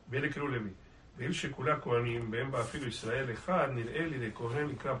 ואיל שכולה כהנים, והם בה אפילו ישראל אחד, נראה לי לכהן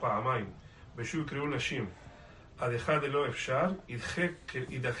יקרא פעמיים, ושוב יקראו נשים. עד אחד לא אפשר,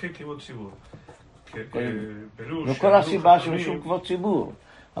 יידחה כבוד ציבור. וכל הסיבה שמשום כבוד ציבור.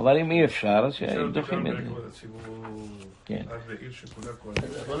 אבל אם אי אפשר, אז דוחים את זה. כן.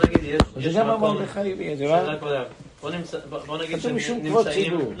 בוא נגיד, יש מקום... בוא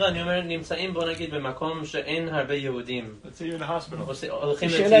נגיד נמצאים, בוא נגיד, במקום שאין הרבה יהודים. הולכים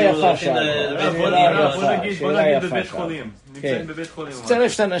לציור, בוא נגיד בבית חולים. נמצאים בבית חולים.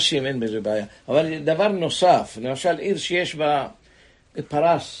 צריך את האנשים, אין בזה בעיה. אבל דבר נוסף, למשל עיר שיש בה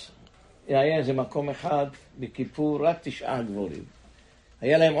פרס, היה איזה מקום אחד בכיפור, רק 9 גבורים.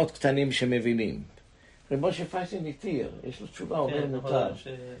 היה להם עוד קטנים שמבינים. רב משה פייסטין התיר, יש לו תשובה, אומר מותר.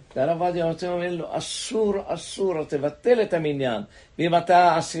 והרב עובדיה אומר לו, אסור, תבטל את המניין. ואם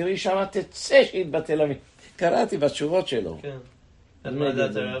אתה עשירי שם, תצא שיתבטל המניין. קראתי בתשובות שלו. כן. אז מה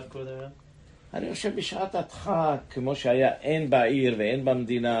דעת הרב, כבוד הרב? אני חושב בשעת הדחק, כמו שהיה אין בעיר ואין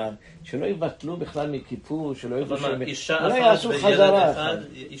במדינה, שלא יבטלו בכלל מכיפור, שלא יבטלו אישה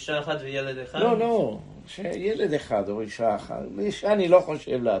אחת וילד אחד? לא, שילד אחד או אישה אחת. אישה אני לא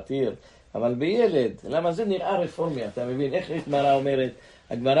חושב להתיר, אבל בילד, למה זה נראה רפורמי, אתה מבין? איך הגמרא אומרת?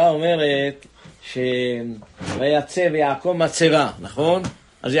 הגמרא אומרת ויצא ויעקב מצבה, נכון?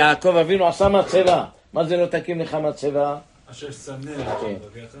 אז יעקב אבינו עשה מצבה. מה זה לא תקים לך מצבה? אשר שנא.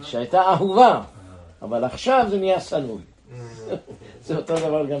 שהייתה אהובה, אבל עכשיו זה נהיה שנוי. זה אותו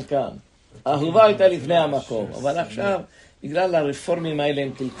דבר גם כאן. האהובה הייתה לפני המקום, אבל עכשיו, בגלל הרפורמים האלה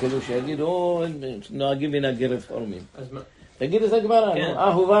הם קלקלו, שיגידו, הם נוהגים מנהגי רפורמים. תגיד את הגמרא,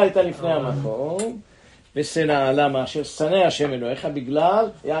 האהובה הייתה לפני המקום, ושנאה, למה? אשר שנא השם אלוהיך, בגלל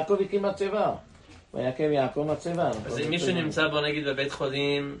יעקב הקים מצבה. ויקם יעקב מצבה. אז אם מישהו נמצא, בוא נגיד, בבית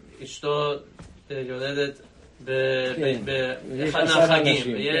חולים, אשתו יולדת באחד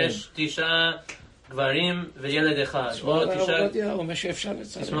מהחגים, ויש 9 גברים וילד אחד. הרב עובדיה אומר שאפשר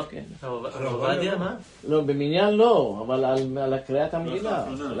לצרף, כן. הרב עובדיה, מה? לא, במניין לא, אבל על הקריאת המגילה.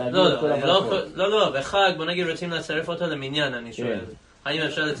 לא, בחג, בוא נגיד, רוצים לצרף אותו למניין, אני שואל. האם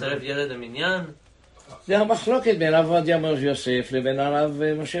אפשר לצרף ילד למניין? זה המחלוקת בין הרב עובדיה יוסף לבין הרב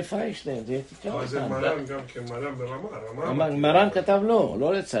משה פיינשטיין. אבל זה מרן גם כמרן ברמה. מרן כתב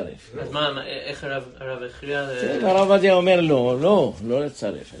לא לצרף. אז מה, איך הרב הכריע? הרב עובדיה אומר לא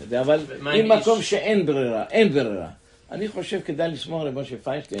לצרף. אבל אם מקום שאין ברירה, אין ברירה. אני חושב כדאי לשמוע רב משה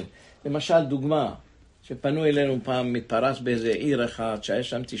פיינשטיין. למשל דוגמה, שפנו אלינו פעם מפרס באיזה עיר אחת, שיש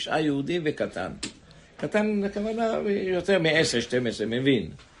שם 9 יהודים וקטן. קטן הכוונה יותר מ-10-12, מבין.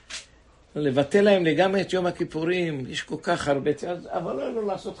 לבטל להם לגמרי את יום הכיפורים, יש כל כך הרבה, אבל לא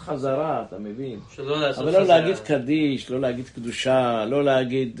לעשות חזרה, אתה מבין? אבל לא להגיד קדיש, לא להגיד קדושה, לא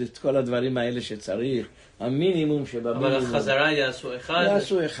להגיד את כל הדברים האלה שצריך, המינימום שבמינימום. אבל החזרה יעשו אחד?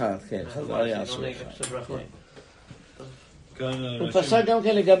 יעשו אחד, כן, חזרה יעשו אחד. הוא פסק גם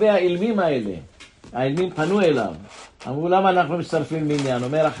כן לגבי האילמים האלה, האילמים פנו אליו, אמרו למה אנחנו מצטרפים למניין,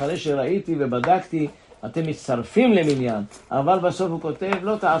 אומר אחרי שראיתי ובדקתי, אתם מצטרפים למניין, אבל בסוף הוא כותב,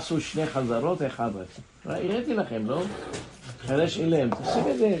 לא תעשו 2 חזרות, אחד רק. הראיתי לכם, לא? חרש אילם, תשים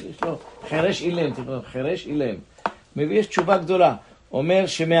את זה, יש לו חרש אילם, תראו, חרש אילם. יש תשובה גדולה, אומר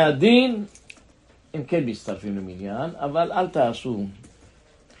שמהדין, הם כן מצטרפים למניין, אבל אל תעשו.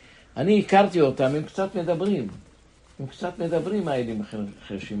 אני הכרתי אותם, הם קצת מדברים האלים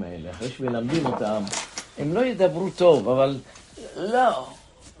החרשים האלה, אחרי שמלמדים אותם, הם לא ידברו טוב, אבל לא,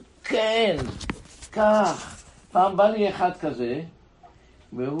 כן. כך, פעם בא לי אחד כזה,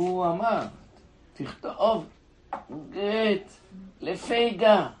 והוא אמר, תכתוב גט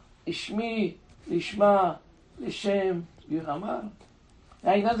לפייגה, לשמי, לשמה, לשם, אמר.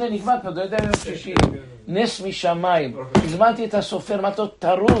 העניין הזה נגמר, אתה יודע יום שישי, נס משמיים, הזמנתי את הסופר, מה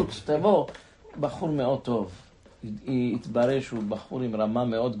תרוץ, תבוא, בחור מאוד טוב, התברר שהוא בחור עם רמה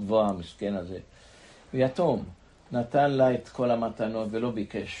מאוד גבוהה, מסכן הזה, ויתום, נתן לה את כל המתנות ולא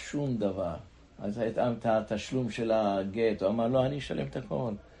ביקש שום דבר. אז התאם את התשלום של הגט, הוא אמר, לא, אני אשלם את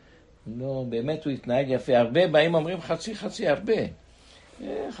הכל. לא, באמת הוא התנהג יפה. הרבה באים אומרים חצי, הרבה.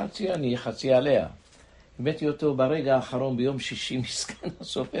 חצי אני, חצי עליה. הבאתי אותו ברגע האחרון, ביום שישי, מסכן,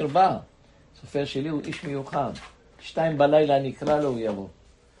 הסופר בא. הסופר שלי הוא איש מיוחד. 2 בלילה נקרא לו, הוא יבוא.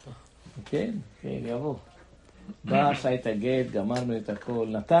 כן, כן, יבוא. בא, עשה את הגט, גמרנו את הכל,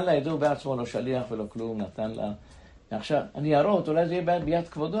 נתן לה את זה, הוא בעצמו לא שליח ולא כלום, נתן לה. עכשיו, הניירות, אולי זה יהיה ביד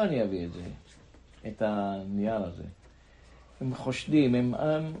כבודו, אני אביא את זה, את הנייר הזה. הם חושדים,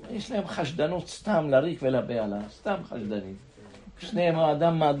 יש להם חשדנות סתם לריק ולבעלה, סתם חשדנית. שניהם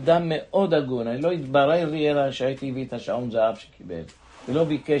אדם מאוד הגון, אני לא התברר לי אלא שהייתי הביא את השעון זהב שקיבל, ולא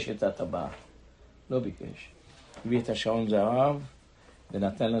ביקש את הטבעה, לא ביקש. הביא את השעון זהב,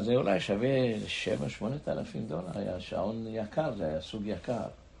 ונתן לזה אולי שווה 7,000-8,000 דולר, היה שעון יקר, זה היה סוג יקר.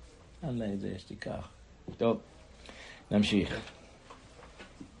 אין לה את זה, יש תיקח. טוב, נמשיך.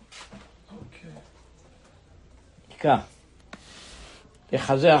 כך.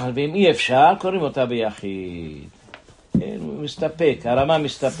 יחזח, ואם אי אפשר, קוראים אותה ביחיד. הוא מסתפק, הרמה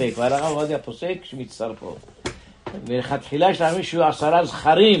מסתפק, והרמה עובדיה פוסק שמצטרפות. ולכתחילה יש לנו מישהו 10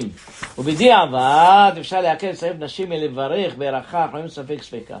 זכרים, ובדיעבד אפשר להקל לצרף נשים מלברך ברכה, אנחנו מספק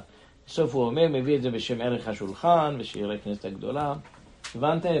ספקה. בסוף הוא אומר, מביא את זה בשם ערך השולחן, ושירי כנסת הגדולה.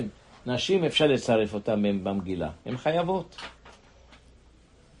 הבנתם? נשים אפשר לצרף אותם במגילה, הן חייבות.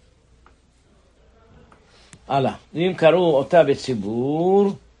 הלאה, אם קראו אותה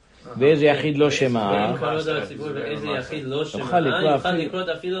בציבור, ואיזה יחיד לא שמע, ואם קראו אותה בציבור ואיזה יחיד לא שמע, יוכל לקרות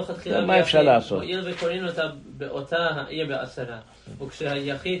אפילו חתחילה מה אפשר לעשות? הואיל וקוראים אותה באותה העיר בעשרה,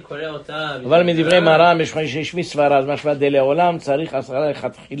 וכשהיחיד קורא אותה... אבל מדברי מרן, יש מצווה אז משמע דלעולם צריך 10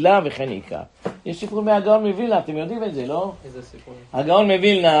 לכתחילה וכן עיקר. יש סיפור מהגאון מווילנה, אתם יודעים את זה, לא? איזה סיפור? הגאון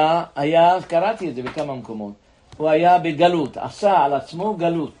מווילנה היה, קראתי את זה בכמה מקומות, הוא היה בגלות, עשה על עצמו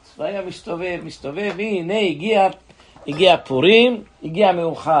גלות, והיה מסתובב, והנה הגיע פורים, הגיע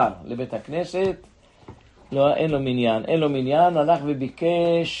מאוחר לבית הכנסת, לא, אין לו מניין, הלך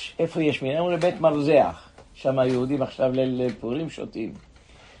וביקש, איפה יש מניין? הוא לבית מרזח, שם היהודים עכשיו לפורים שותים.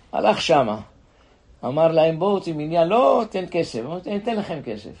 הלך שמה, אמר להם בואו תן מניין, לא תן כסף, אמרו תן לכם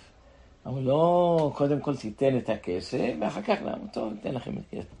כסף. אמרו לא, קודם כל תיתן את הכסף, ואחר כך למה, טוב, תן לכם את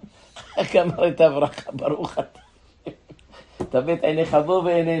כסף. אמר את הברכה, ברוך אתה. תבט עיניך בו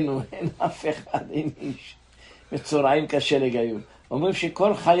ועינינו, אין אף אחד, אין איש. מצורעים קשה לגיון. אומרים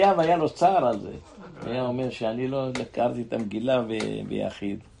שכל חייו היה לו צער על זה. היה אומר שאני לא לקרתי את המגילה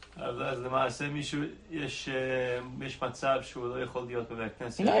ביחיד. אז למעשה מישהו, יש מצב שהוא לא יכול להיות בבית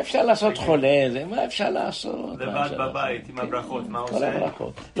כנסת. מה אפשר לעשות חולה? מה אפשר לעשות? לבד בבית עם הברכות, מה עושה? כל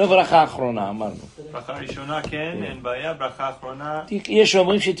הברכות. לא ברכה אחרונה, אמרנו. ברכה ראשונה כן, אין בעיה, ברכה אחרונה... יש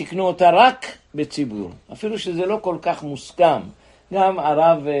אומרים שתקנו אותה רק בציבור. אפילו שזה לא כל כך מוסכם. גם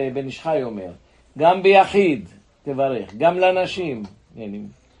הרב בן איש חי אומר, גם ביחיד תברך, גם לנשים.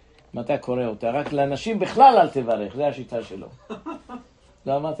 מתי קורא אותה? רק לנשים בכלל אל תברך, זה השיטה שלו.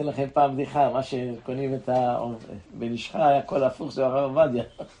 לא אמרתי לכם פעם בדיחה, מה שקונים את בן איש חי, הכל הפוך, זה הרב עובדיה.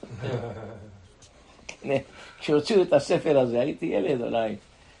 כשהוציאו את הספר הזה, הייתי ילד אולי,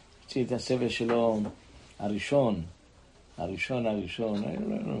 הוציאו את הספר שלו הראשון,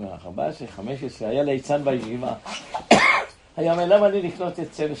 14, 15, היה ליצן בישיבה. היה אומר, למה לי לקנות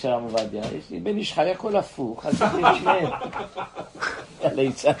את ספר של הרב עובדיה? יש לי בן איש חי, הכל הפוך, אז הייתי את שניהם. היה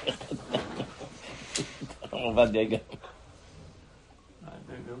ליצן אחד. הרב עובדיה גם.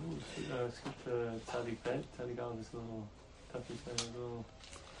 Es gibt Tzadik Al, das so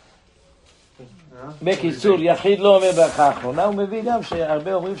בקיצור, יחיד לא אומר ברכה האחרונה, הוא מביא גם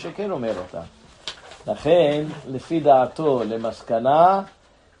שהרבה אומרים שכן אומר אותה. לכן, לפי דעתו, למסקנה,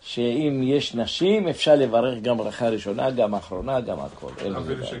 שאם יש נשים, אפשר לברך גם ברכה ראשונה, גם האחרונה, גם הכל.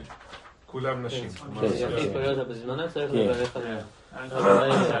 אפילו שכולם נשים. יחיד קורא אותה בזמנה, צריך לברך עליה.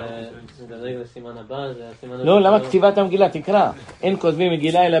 לא, למה כתיבת המגילה? תקרא. אין כותבים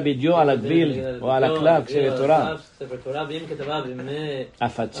מגילה אלא בדיו על הגביל או על הכלל, כספר תורה. ואם כתבה במי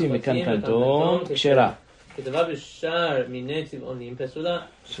אפצים מקנקנתו, כשרה. כתבה בשאר מיני צבעונים, פסולה,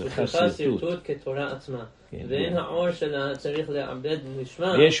 וצריכה סרטוט כתורה עצמה. ואין האור שלה צריך לעבד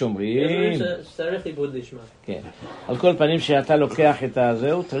לשמה. יש אומרים שצריך עיבוד לשמה. כן. על כל פנים שאתה לוקח את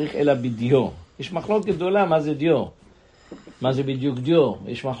הזהו, צריך אלא בדיו. יש מחלוקת גדולה מה זה דיו. מה זה בדיוק דיו?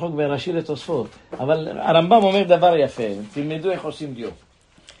 יש מחלוקת בין רש"י לתוספות. אבל הרמב"ם אומר דבר יפה, תלמדו איך עושים דיו.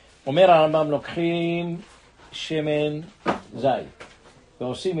 אומר הרמב"ם, לוקחים שמן זית,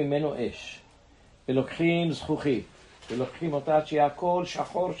 ועושים ממנו אש, ולוקחים זכוכית, ולוקחים אותה עד שיהיה הכל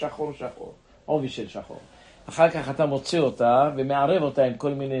שחור, עובי של שחור. אחר כך אתה מוצא אותה, ומערב אותה עם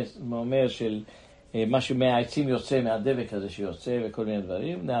כל מיני, אומר של משהו מהעצים יוצא, מהדבק הזה שיוצא, וכל מיני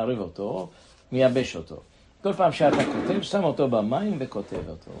דברים, נערב אותו, מייבש אותו. כל פעם שאתה כותב, שם אותו במים וכותב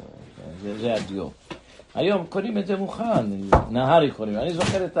אותו. זה הדיו. היום קוראים את זה מוכן, נהרי קוראים. אני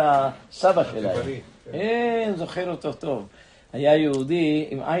זוכר את הסבא שלהם. זוכר אותו טוב. היה יהודי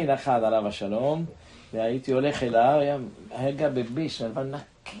עם עין אחד עליו השלום, והייתי הולך אליו, היה גם בביש, אבל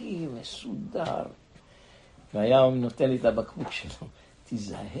נקי, מסודר. והיה נותן לי את הבקבוק שלו.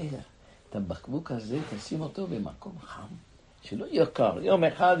 תיזהר, את הבקבוק הזה, תשים אותו במקום חם, שלא יהיה קר. יום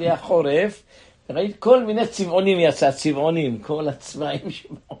אחד היה חורף, וראית כל מיני צבעונים יצא, צבעונים, כל הצבעים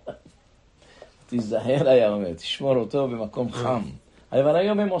שבעולם. תיזהר, היה אומר, תשמור אותו במקום חם. אבל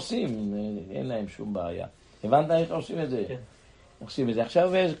היום הם עושים, אין להם שום בעיה. הבנת איך עושים את זה? כן. עושים את זה.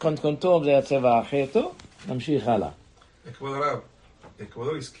 עכשיו קונטונטום זה הצבע האחר, טוב? נמשיך הלאה. כבוד הרב,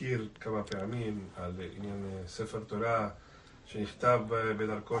 כבודו הזכיר כמה פעמים על עניין ספר תורה שנכתב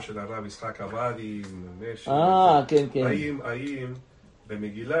בדרכו של הרב יצחק עבאדי. כן, כן. האם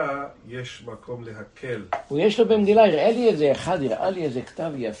במגילה יש מקום להקל? הוא יש לו במגילה, יראה לי איזה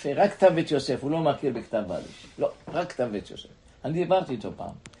כתב יפה, רק כתב בית יוסף, הוא לא מכיר בכתב בליש. לא, רק כתב בית יוסף. אני דיברתי איתו פעם.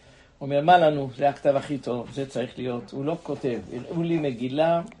 הוא אומר, מה לנו? זה הכתב הכי טוב, זה צריך להיות. הוא לא כותב. הראו לי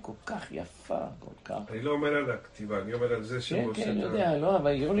מגילה כל כך יפה, כל כך. אני לא אומר על הכתיבה, אני אומר על זה שהוא עושה... כן, אני יודע, לא,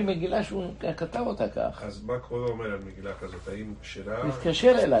 אבל הראו לי מגילה שהוא כתב אותה כך. אז מה כבודו אומר על מגילה כזאת? האם כשרה?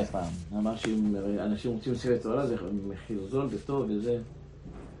 מתקשר אליי פעם. אמר שאנשים רוצים ספר תורה, זה מחיר זול וטוב וזה.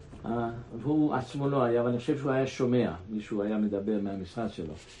 והוא עצמו לא היה, אבל אני חושב שהוא היה שומע. מישהו היה מדבר מהמשרד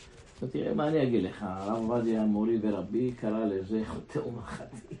שלו. אז תראה מה אני אגיד לך, הרב עובדיה מורי ורבי קרא לזה חוטא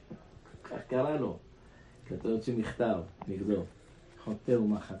ומחתי. כך קרא לו. כי אתה יוצא מכתב נגדו. חוטא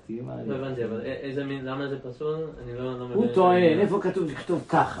ומחתי. לא הבנתי, אבל איזה מין, למה זה פסול? אני לא מבין. הוא טוען, איפה כתוב לכתוב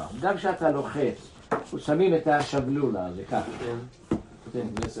ככה? גם כשאתה לוחץ, הוא שמים את השבלולה, זה ככה. כן,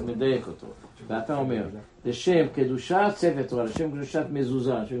 זה מדייק אותו. ואתה אומר, לשם קדושת ספר תורה, לשם קדושת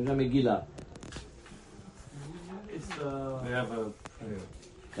מזוזה, לשם מגילה.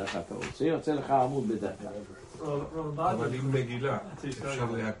 ככה אתה רוצה, יוצא לך עמוד בדקה. אבל עם מגילה,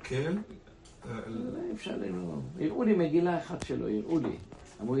 אפשר להקל? אפשר לא. הראו לי מגילה אחת שלו, הראו לי.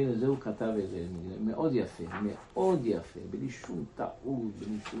 אמרו, הנה, זה הוא כתב איזה מגילה. מאוד יפה, מאוד יפה, בלי שום טעות,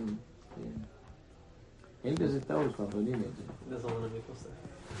 בלי שום... אין בזה טעות, כבר יודעים את זה.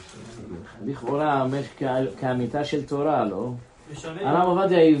 לכאורה, כאמיתה של תורה, לא? הרב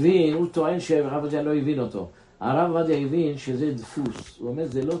עובדיה הבין, הוא טוען שהרב עובדיה לא הבין אותו. הרב עובדיה הבין שזה דפוס. הוא אומר,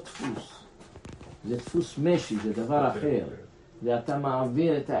 זה לא דפוס. זה דפוס משי, זה דבר אחר. זה אתה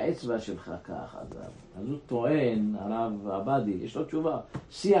מעביר את האצבע שלך ככה. אז הוא טוען, הרב עבדי, יש לו תשובה.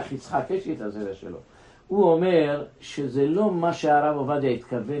 שיח יצחק, יש לי את הסדר שלו. הוא אומר שזה לא מה שהרב עובדיה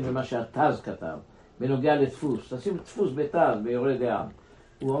התכוון ומה שהתז כתב, בנוגע לדפוס. תשים דפוס בתז, ביורה דעה.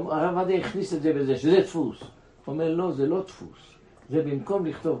 הרב עבדיה הכניס את זה בזה, שזה דפוס. הוא אומר, לא, זה לא דפוס. זה במקום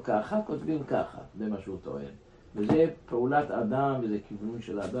לכתוב ככה, כותבים ככה. זה מה שהוא טוען. וזה פעולת אדם, וזה כיוון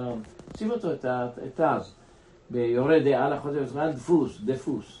של אדם. שים אותו את אז. ביורה דעה לחוצה ותורה,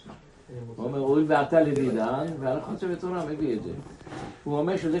 דפוס. הוא אומר, הואיל ואתה לדידן, והלחוצה ותורה מביא את זה. הוא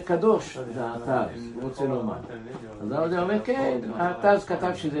אומר שזה קדוש, זה התז, הוא רוצה לומר. אז הוא אומר, כן, התז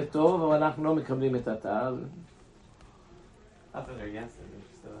כתב שזה טוב, אבל אנחנו לא מקבלים את התז.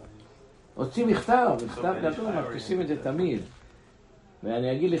 הוציא מכתב גדול, מקפיסים את זה תמיד.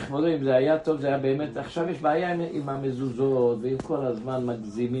 ואני אגיד לכבודו, אם זה היה טוב, זה היה באמת, עכשיו יש בעיה עם המזוזות, ועם כל הזמן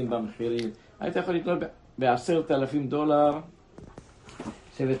מגזימים במחירים. היית יכול לקנות $10,000,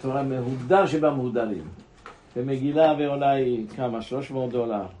 ספר תורה מהודר שבמהודרים. ומגילה ואולי כמה,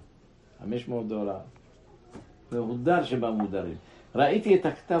 $300, $500. מהודר שבמהודרים. ראיתי את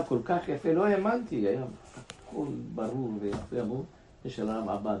הכתב כל כך יפה, לא האמנתי, היה הכל ברור ויפה, אמרו, יש על הרב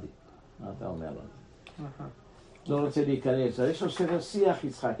עבדי. מה אתה אומר לו? לא רוצה להיכנס, יש לו ספר שיח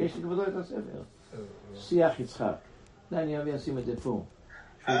יצחק, יש לי כבודו את הספר. שיח יצחק. אני אביא אשים את זה פה.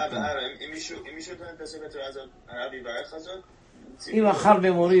 אם מישהו תונה את הספר תורה הזאת, הרב יברך הזאת? אם אכל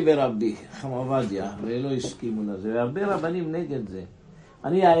במורי ורבי, חם עובדיה, ולא הסכימו לזה, והרבה רבנים נגד זה.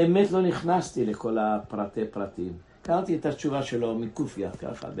 אני האמת לא נכנסתי לכל הפרטים. קראתי את התשובה שלו מקופיה,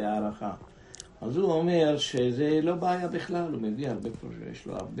 ככה, בהערכה. אז הוא אומר שזה לא בעיה בכלל, הוא מביא הרבה פרוש, יש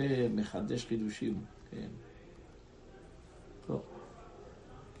לו הרבה מחדש חידושים, כן. טוב.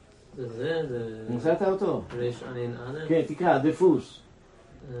 זה... מצאת אותו? אני אנענה? כן, תקרא,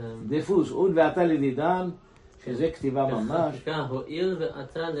 דפוס, עוד ואתה לדידן, שזה כתיבה ממש. תקרא, הועיל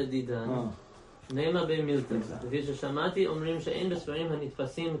ואתה לדידן, נאמר במילתא. לפי ששמעתי אומרים שאין בספרים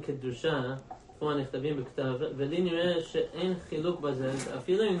הנתפסים כדרושה, כמו הנכתבים בכתב, ולי נראה שאין חילוק בזה,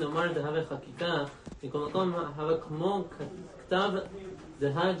 אפילו אם נאמר דהווה חקיקה, מכל מקום הווה כמו כתב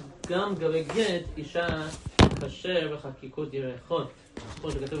דהה גם גבי גט, אישה כשר בחקיקות ירחות,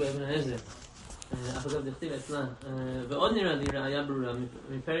 כמו שכתוב באבן העזר. אף אגב דכתיב אצלה. ועוד נראה לי ראיה ברורה,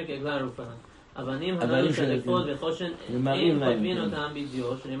 מפרק עגלה ערופה. אבנים הללו של אפוד וחושן, אין כותבים אותם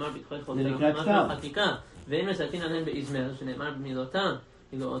בדיו, שנאמר פתחי חותם, ממש בחקיקה, ואין מסתכלים עליהם באזמל, שנאמר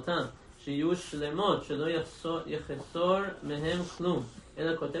במילותם, שיהיו שלמות, שלא יחסור מהם כלום,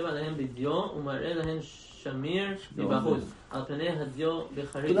 אלא כותב עליהם בדיו ומראה להם שמיר מבחוץ, על פני הדיו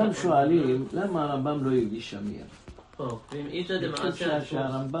בחריץ. כולם שואלים, למה הרמב"ם לא הביא שמיר? ואם איתא דמעשה... אני חושב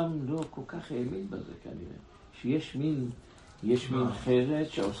שהרמב"ם לא כל כך האמין בזה כנראה. שיש מין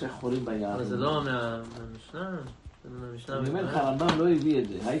חרת שעושה חורים ביער. אבל זה לא מהמשנה? אני אומר לך, הרמב"ם לא הביא את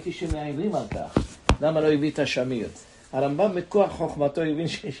זה. הייתי שמעיינים על כך. למה לא הביא את השמיר? הרמב"ם בכוח חוכמתו הבין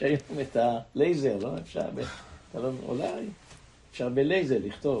שיש היום את הלייזר, לא? אפשר אולי אפשר בלייזר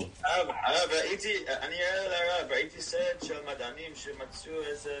לכתוב. אני ער לרב, ראיתי סרט של מדענים שמצאו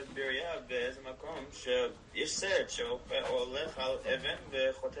איזה בריה באיזה מקום, שיש סרט שהולך על אבן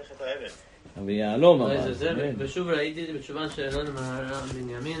וחותך את האבן. ויעלום אבל. ושוב ראיתי את זה בתשובה שלנו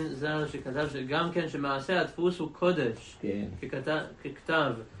בנימין זר שכתב שגם כן שמעשה הדפוס הוא קודש,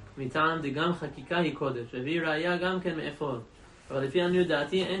 ככתב, מטעם דגם חקיקה היא קודש, והיא ראיה גם כן מאפור. אבל לפי עניות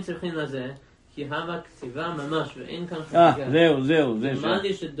דעתי אין צריכים לזה, כי הווה כתיבה ממש ואין כאן חקיקה. זהו.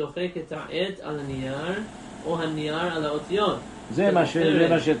 למדתי שדוחק את העט על הנייר, או הנייר על האותיות. זה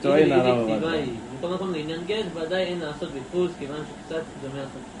מה שטוען הרב. בכל מקום לעניין גט, ודאי אין לעשות בדפוס, כיוון שקצת דומה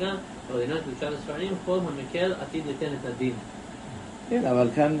לחקיקה, אבל לעניין קדושת הספרים, כל המקל עתיד ליתן את הדין. כן, אבל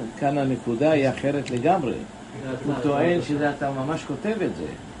כאן הנקודה היא אחרת לגמרי. הוא טוען שאתה ממש כותב את זה.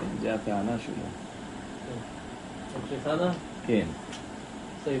 זה הטענה שלו. תמשיך הלאה? כן.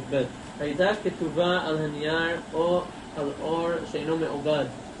 סעיף ב' הייתה כתובה על הנייר או על אור שאינו מאוגד,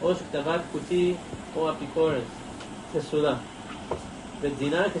 או שכתבה כפותי או אפיקורס, פסולה.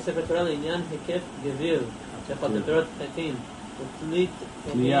 ודינה כספר תורה לעניין היקף גביר, שחטטרות חטאים,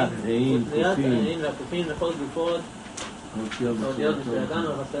 תליית עין, והקופים וכל גופות, אותיות בספרתן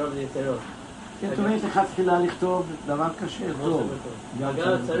וחסרות ויתרות. זאת אומרת, לך תחילה לכתוב דבר קשה, טוב.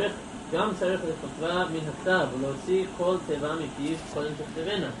 אגב, צריך לכתבה מן הכתב ולהוציא כל תיבה מפיו קודם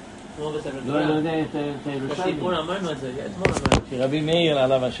שכתבנה, כמו בספר תורה. לא יודע את הירושלמי. בסיפור אמרנו את זה, אתמול אמרנו. שרבי מאיר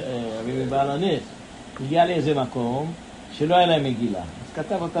עליו, רבי מבעל הנס, הגיע לאיזה מקום שלא היה להם מגילה. אז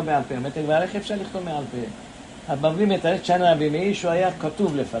כתב אותה בעל פה, אמרתי, כבר איך אפשר לכתוב מעל פה? הבבלי מתארת שנה רבי מאיר שהוא היה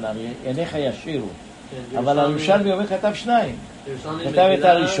כתוב לפניו, עיניך ישירו. אבל הירושלמי אומר כתב שניים. כתב את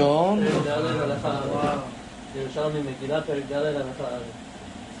הראשון. ירושלמי מגילה פרק ד' הלכה א'.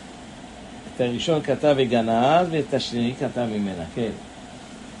 את הראשון כתב וגנז, ואת השני כתב ממנה, כן.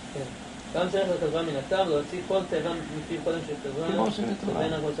 גם צריך לכתבה מן הכתב, להוציא כל תיבה מפיו קודם שכתבה, כמו עושים את תורה.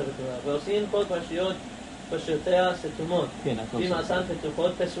 ועושים כל פרשיותיה סתומות, לפי מעשן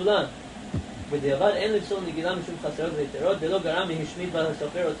פתוחות פסולה. בדיעבד אין לפסול מגילה משום חסרות ויתרות, ולא גרם מהשמיט בעל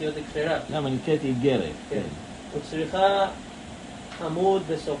הסופר אותיות הכשרה. למה נקראת איגרת. כן. וצריכה עמוד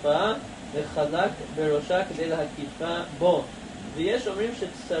בסופה וחזק בראשה כדי להקיפה בו. ויש אומרים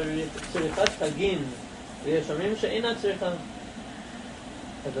שצריכת תגין, ויש אומרים שאינה צריכה.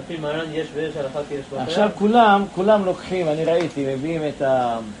 אז לפי מרן יש ויש הלכה כי יש בקרה. עכשיו כולם לוקחים, אני ראיתי, מביאים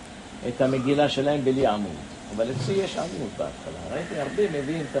את המגילה שלהם בלי עמוד. אבל אצלי יש עמוד בהתחלה. ראיתי הרבה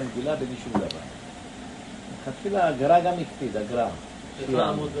מביאים את המגילה בלי שום דבר. התחילה הגר"א גם הקפיד, הגר"א. צריכה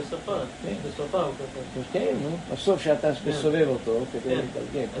עמוד בסופה. בסופה הוא כתב. כן, בסוף שאתה מסובב אותו כדי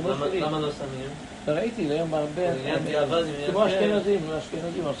להתגלגל. למה לא שמים? ראיתי ליום הרבה... כמו אשכנזים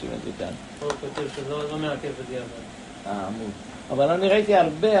עושים את זה כאן. הוא כותב שלא מעכב בדיעבד. העמוד. אבל אני ראיתי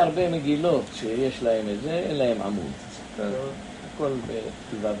הרבה מגילות שיש להם את זה, אין להם עמוד. הכל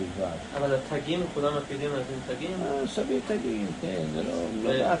בכתיבה בלבד. אבל התגים, כולם מקפידים להבין תגים? סביב תגים, כן, זה לא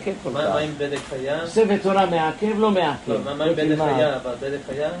מעכב כל כך. מה עם בדק חיה? ספר תורה מעכב, לא מעכב. מה עם בדק חיה? אבל בדק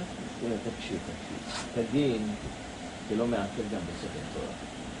חיה? תקשיב. תגים, זה לא מעכב גם בספר תורה.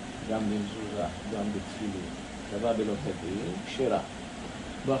 גם במזוזה, גם בתפילין. דבר בלא תגים, כשרה.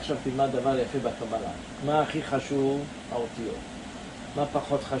 בוא עכשיו תלמד דבר יפה בקבלה. מה הכי חשוב? האותיות. מה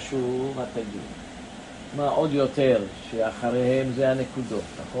פחות חשוב? התגים. מה עוד יותר שאחריהם זה הנקודות,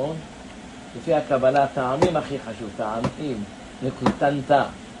 נכון? לפי הקבלה, טעמים הכי חשוב, טעמים, נקודתנתה.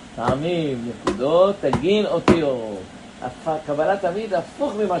 טעמים, נקודות, תגין, אותיות. הקבלה תמיד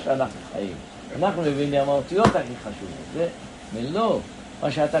הפוך ממה שאנחנו חיים. אנחנו מבינים מה האותיות הכי חשוב. זה לא.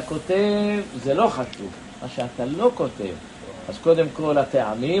 מה שאתה כותב זה לא חשוב. מה שאתה לא כותב. אז קודם כל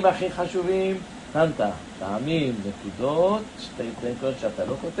הטעמים הכי חשובים, תנתה, טעמים, נקודות, שאתה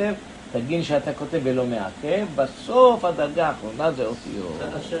לא כותב, תגין שאתה כותב ולא מעכב, בסוף הדרגה האחרונה זה אותיות.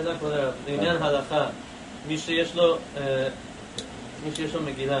 השאלה כבוד הרב, לעניין הלכה, מי שיש לו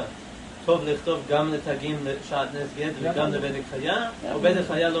מגילה, טוב לכתוב גם לתגין לשעת נס גט וגם לבדק חיה, או בדק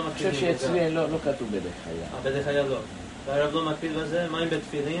חיה לא מקפידים? אני חושב שאצלי לא כתוב בדק חיה. בדק חיה לא. והרב לא מקפיד בזה, מה עם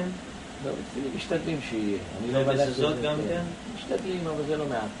בתפילין? לא, משתדלים שיהיה. ומזוזות גם כן? משתדלים, אבל זה לא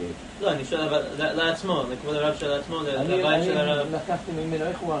מעכב. לא, אני שואל לעצמו, לכבוד הרב של עצמו, לבית של הרב. אני לקחתי ממנו,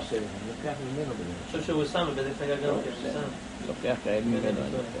 איך הוא עושה? אני לוקח ממנו בזה. אני חושב שהוא שם בבית חגה גם כן, לוקח כאלה ממנו,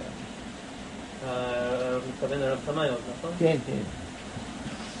 אני לוקח. מתכוון לרב תמאיוב, נכון? כן, כן.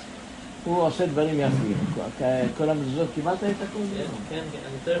 הוא עושה דברים יפים. כל המזוזות, קיבלת את הכל? כן,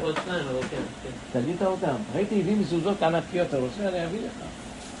 אני צריך עוד שניים, אבל כן. תגיד אותם. ראיתי, הביא מזוזות ענקיות, אתה רוצה? אני אביא לך.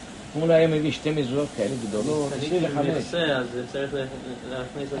 הוא לא היה מביא שתי מזוזות כאלה גדולות, 25. אני מכסה, אז צריך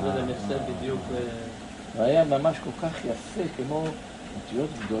להכניס את זה למכסה בדיוק. הוא היה ממש כל כך יפה, כמו אותיות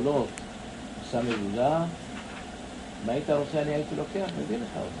גדולות. עושה מזוזה. מה היית רוצה? אני הייתי לוקח, מביא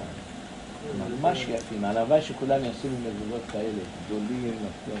לך אותם. ממש יפים. הלוואי שכולם ישימו מזוזות כאלה, גדולים,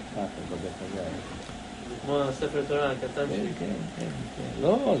 נפלות ככה, בבית הזה. כמו הספר תורה הקטן שלי. כן.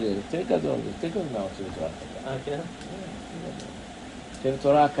 לא, זה יותר גדול, זה יותר גדול מהספר תורה הקטן. כן? ספר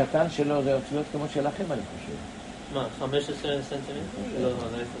תורה הקטן שלו זה אותיות כמו שלכם, אני חושב. מה, 15 סנטימטר? לא, לא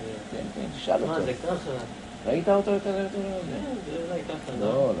איפה זה. כן, תשאל אותו. מה, זה ככה? ראית אותו את הספר תורה הזה? זה אולי ככה.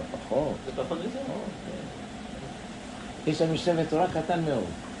 לא, לא פחות. זה פחות מזה? יש לנו ספר תורה קטן מאוד.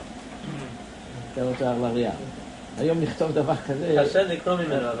 תראה אותו הרלריה. היום נכתוב דבר כזה... קשה לקרוא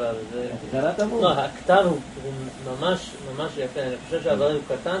ממנו, אבל זה... קראת בו? לא, הכתב הוא ממש יפה. אני חושב שהדבר הוא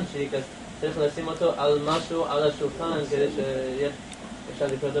קטן, שצריך לשים אותו על משהו, על השולחן, כדי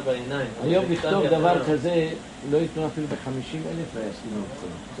שאפשר לקרוא אותו בעיניים. היום לכתוב דבר כזה, לא ייתנו אפילו ב50,000 וישימו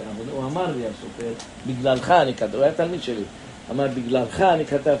אותו. הוא אמר לי, הסופר, בגללך אני כתב, הוא היה תלמיד שלי. אמר, בגללך אני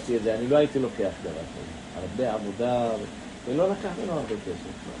כתבתי את זה, אני לא הייתי לוקח דבר כזה. הרבה עבודה, ולא לקח לנו הרבה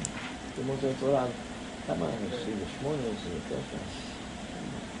כסף. כמו זה תורה, כמה? 28, 29.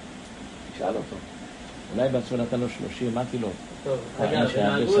 תשאל אותו. אולי בעצמו נתן לו 30, אמרתי לו. טוב, אגב,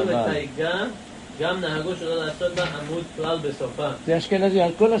 נהגו לתייגה, גם נהגו שלא לעשות בה עמוד כלל בסופה. זה אשכנזי,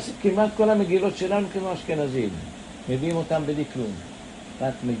 כמעט כל המגילות שלנו כמו אשכנזים. מביאים אותם בלי כלום.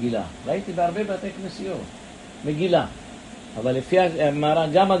 רק מגילה. ראיתי בהרבה בתי כנסיות. מגילה. אבל לפי המראה,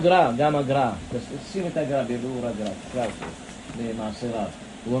 גם הגר"א. שים את הגר"א, בביאור הגר"א, תקרא אותו, במעשרה.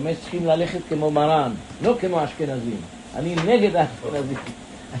 הוא אומר צריכים ללכת כמו מרן, לא כמו אשכנזים. אני נגד האשכנזים.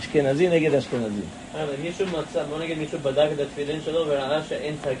 אשכנזי נגד אשכנזים. אבל מישהו מצא, בוא נגיד מישהו בדק את התפילין שלו וראה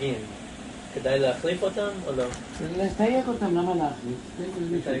שאין תגים. כדאי להחליף אותם או לא? לתייג אותם, למה להחליף?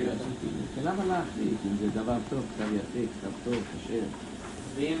 למה להחליף? אם זה דבר טוב, כתב יפה, כתב טוב, קשר.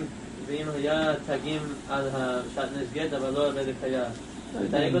 ואם היה תגים על השעטנז גט, אבל לא על בדק חיה,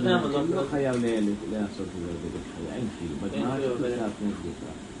 לתייג אותם או לא? לא חייב לעשות את זה בדק חיה, אין חייב. בגמרא כתוב שעטנז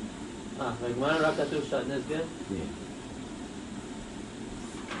גט. בגמרא רק כתוב שעטנז גט? כן.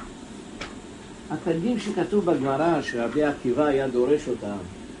 התגים שכתוב בגמרא, שרבי עקיבא היה דורש אותם,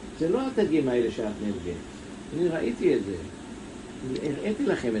 זה לא התגים האלה שעטנז גט. אני ראיתי את זה. הראיתי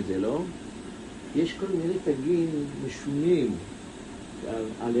לכם את זה, לא? יש כל מיני תגים משונים.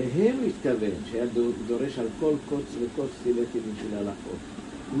 עליהם התכוון, שהיה דורש על כל קוץ וקוץ סטילטים של הלכות.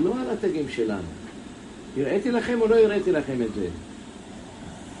 לא על התגים שלנו. הראיתי לכם או לא הראיתי לכם את זה?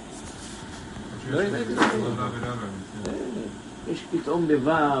 לא הראיתי לכם. יש פתאום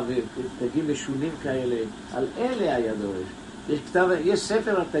בבא ותגים משונים כאלה. על אלה היה דורש. יש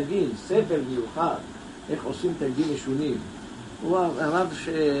ספר התגים, ספר מיוחד, איך עושים תגים משונים. הוא הרב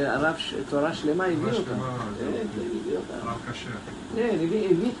תורה שלמה הביא אותה. הרב קשה. כן,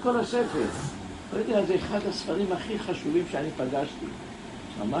 הביא את כל הספר. ראיתי, זה אחד הספרים הכי חשובים שאני פגשתי.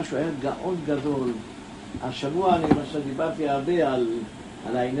 ממש הוא היה גאון גדול. השבוע אני למשל דיברתי הרבה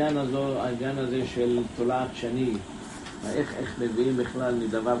על העניין הזה של תולעת שני. איך מביאים בכלל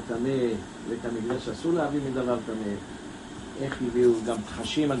מדבר טמא, ואת המקדש אסור להביא מדבר טמא. איך הביאו גם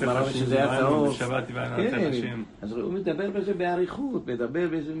תחשים, הגמרא שזה היה טהור. כן, אז הוא מדבר בזה בעריכות, מדבר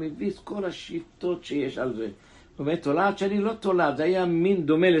בזה, מביא כל השיטות שיש על זה. הוא אומר, תולעת שני לא תולעת, זה היה מין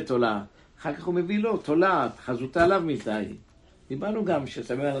דומה לתולעת. אחר כך הוא מביא לו, תולעת, חזותה עליו מתי. דיברנו גם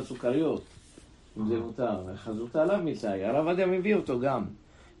ששמים על הסוכריות, אם זה מותר, חזותה עליו מתי. הרב עובדיה מביא אותו גם,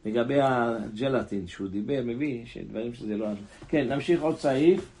 לגבי הג'לטין שהוא דיבר, מביא שדברים שזה לא... כן, נמשיך עוד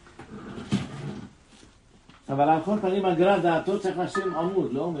סעיף. אבל על כל פנים הגר"א דעתו צריך לשים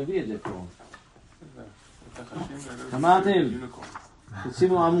עמוד, לא? הוא מביא את זה פה. אמרתם?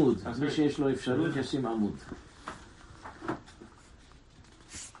 תשימו עמוד, מי שיש לו אפשרות ישים עמוד.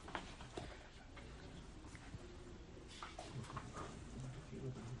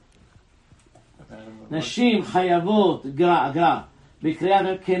 נשים חייבות גר"א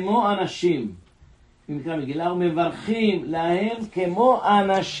בקריאה כמו אנשים. אם נקרא מגילה, ומברכים להם כמו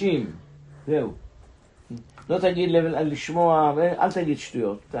אנשים. זהו. לא תגיד לשמוע, אל תגיד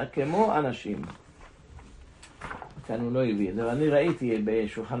שטויות, כמו אנשים. כאן הוא לא הביא את זה, אבל אני ראיתי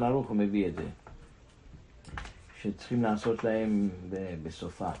בשולחן ערוך הוא מביא את זה. שצריכים לעשות להם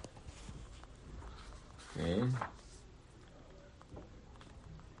בסופה. כן.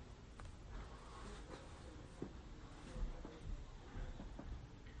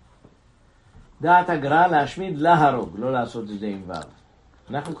 דעת הגר"א להשמיד להרוג, לא לעשות את זה עם וו.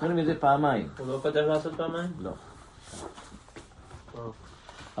 אנחנו קוראים את זה פעמיים. הוא לא כותב לעשות פעמיים? לא.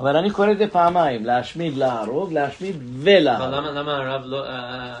 אבל אני קורא את זה פעמיים, להשמיד להרוג, להשמיד ולהרוג. אבל למה הרב לא,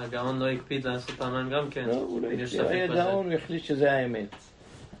 הגאון לא הקפיד לעשות פעמיים גם כן? לא, הוא לא הקפיד, הגאון הוא החליט שזה האמת.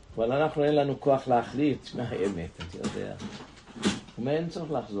 אבל אנחנו אין לנו כוח להחליט מה האמת, אתה יודע. אין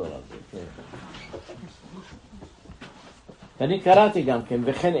צריך לחזור על זה, כן. אני קראתי גם כן,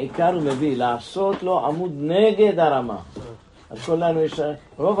 וכן עיקר הוא מביא, לעשות לו עמוד נגד הרמה. אז כולנו יש,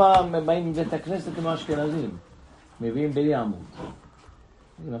 רוב הבאים מבית הכנסת הם האשכנזים, מביאים בלי עמוד.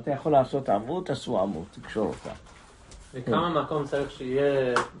 אם אתה יכול לעשות עמוד, תעשו עמוד, תקשור אותה. וכמה מקום צריך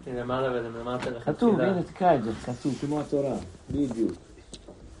שיהיה למעלה ולמטה לכתחילה? כתוב, הנה תקרא את זה, כתוב, כמו התורה, בדיוק.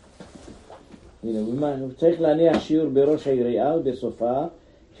 הנה, הוא צריך להניח שיעור בראש היריעה ובסופה,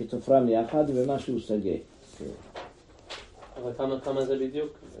 שתופרם יחד ומה שהוא סגה. אבל כמה זה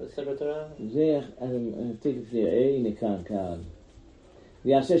בדיוק? ספר תורה? זה, תכף נראה, הנה כאן.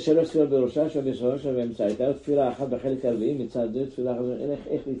 ויעשה 3 תפילות בראשה, שבסופה ובאמצעיתה, ותפילה אחת בחלק הרביעי, מצד זה תפילה אחת,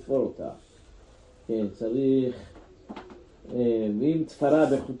 איך לתפור אותה. כן, צריך, ואם תפרה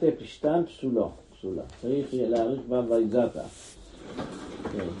בחוטי פשטן, פסולה. צריך להאריך בה ויזתה.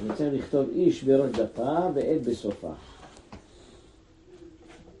 כן, וצריך לכתוב איש בראש דפה ועד בסופה.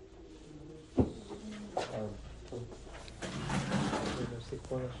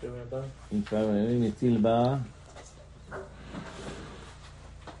 אם כבר אני נטיל בה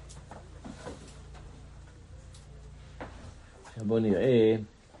עכשיו בוא נראה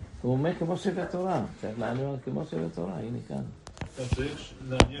הוא אומר כמו ספר תורה צריך לענות כמו ספר תורה, הנה כאן אתה צריך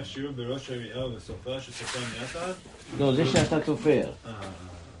להניח שיעור בראש היריעה ובסופה שתופרם יחד? לא, זה שאתה תופר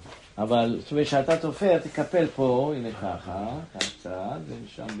אבל זאת אומרת שאתה תופר תקפל פה, הנה ככה קצת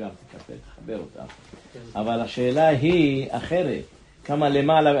ושם גם תקפל, תחבר אותה אבל השאלה היא אחרת כמה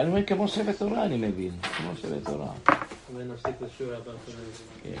למעלה, אני אומר כמו ספר תורה אני מבין, כמו ספר תורה. ונפסיק לשיעור הבא.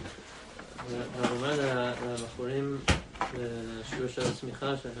 כן. הוא אומר לבחורים, לשיעור של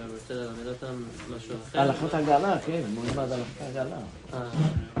הצמיחה, שאתה רוצה ללמד אותם משהו אחר. הלכות הגלה, כן, מולמד הלכות הגלה.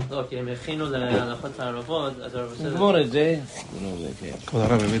 לא, כי הם הכינו להלכות הערבות, אז הוא רוצה... נגמור את זה. כן. כבוד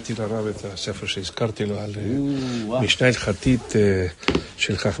הרב, הבאתי לרב את הספר שהזכרתי לו על משנה הלכתית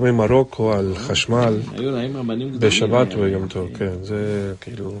של חכמי מרוקו על חשמל בשבת ויום טוב, כן, זה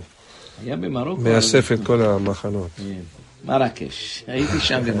כאילו מאסף את כל המחנות. מרקש, הייתי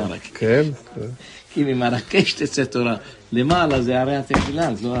שם במרקש. כן? כי ממרקש תצא תורה. למעלה זה הרי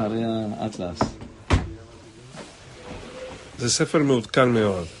התפילן, לא הרי האטלס. זה ספר מעודכן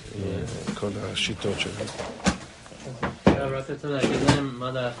מאוד, כל השיטות שלו. רק רוצה להגיד להם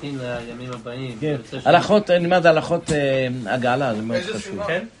מה להכין לימים הבאים. כן, הלכות, נלמד הלכות הגעלה, זה מאוד חשוב.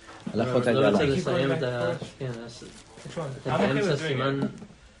 כן? הלכות הגעלה. לא רוצה לסיים את ה... כן, באמצע סימן...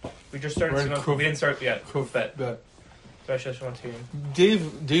 We just started Sinai. We didn't start yet. Khufet.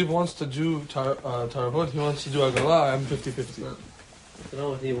 Dave wants to do Taravot. He wants to do Agala. I'm 50-50. I know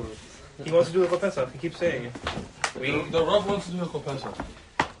what he wants. He wants to do a Pesach. He keeps saying it. The Rav wants to do a Pesach.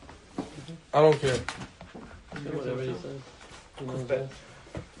 I don't care. Whatever he says. Khufet.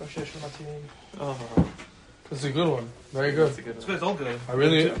 It's a good one. Very good. It's good. It's all good. I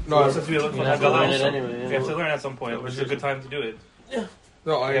really no. You have to learn at some point. Which is a good time to do it. Yeah.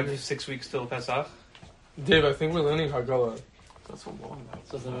 No, I have 6 weeks till Pesach. Dave, I think we're learning Haggalah. That's so long.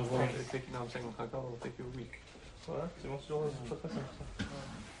 So then I'm saying Haggalah will take you a week. What? So he wants to do all this Pesach.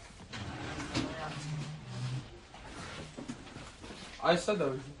 I said that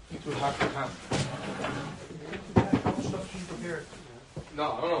we would have to have. How much stuff should you prepare? No,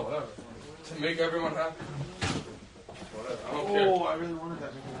 I don't know. Whatever. To make everyone happy. Whatever. I don't care. Oh, I really wanted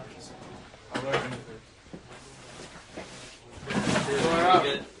that. I'm not gonna do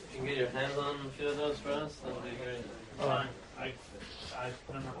it. You can get your hands on a few of those for us? That would be great. I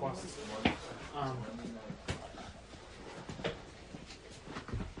put in requests.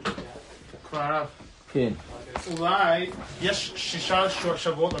 כבר כן. אולי יש 6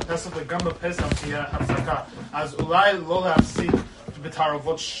 שבועות לפסח וגם בפסח תהיה הפסקה אז אולי לא להפסיק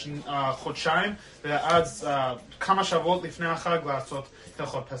בתערבות חודשיים ואז כמה שבועות לפני החג לעשות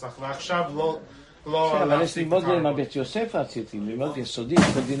הלכות פסח ועכשיו לא אבל יש ללמוד עם בית יוסף רציתי, ללמוד יסודי,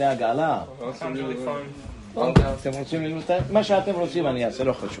 כל דיני הגעלה. אתם רוצים ללמוד? מה שאתם רוצים אני אעשה,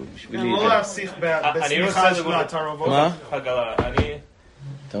 לא חשוב בשבילי. לא להפסיק בסמיכה של התערבות. מה? הגעלה,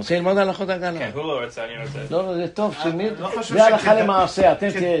 אתה רוצה ללמוד הלכות עגלה? כן, הוא לא רוצה, אני רוצה. לא, זה טוב, לא חשוב זה הלכה למעשה, אתם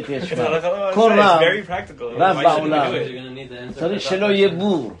תשמע. כל רב בעולם, צריך שלא יהיה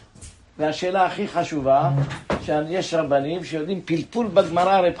בור. והשאלה הכי חשובה, שיש רבנים שיודעים פלפול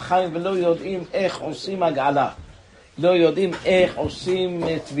בגמרא רב חיים ולא יודעים איך עושים הגעלה. לא יודעים איך עושים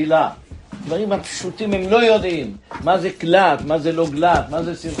טבילה. דברים הפשוטים הם לא יודעים. מה זה קלט, מה זה לא גלט, מה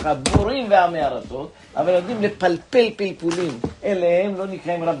זה שמחה, בורים והמערתות, אבל יודעים לפלפל פלפולים. אלה הם לא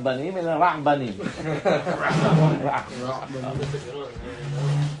נקראים רבנים, אלא רעבנים.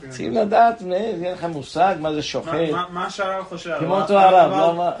 צריכים לדעת, יהיה לך מושג מה זה שוחט. מה שהרב חושב? כמו אותו הרב,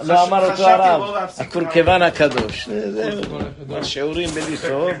 לא אמר אותו הרב, הקורקבן הקדוש. זה שיעורים בלי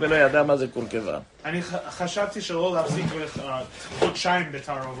סוף, ולא ידע מה זה קורקבן. אני חשבתי שלא להפסיק חודשיים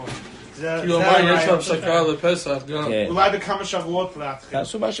בתערובות. כאילו מה, יש הפסקה לפסח גם. אולי בכמה שבועות להתחיל.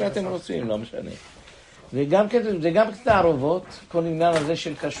 תעשו מה שאתם רוצים, לא משנה. זה גם תערובות, כל עניין הזה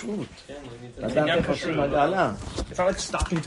של כשרות. לדעת איך עושים הגעלה.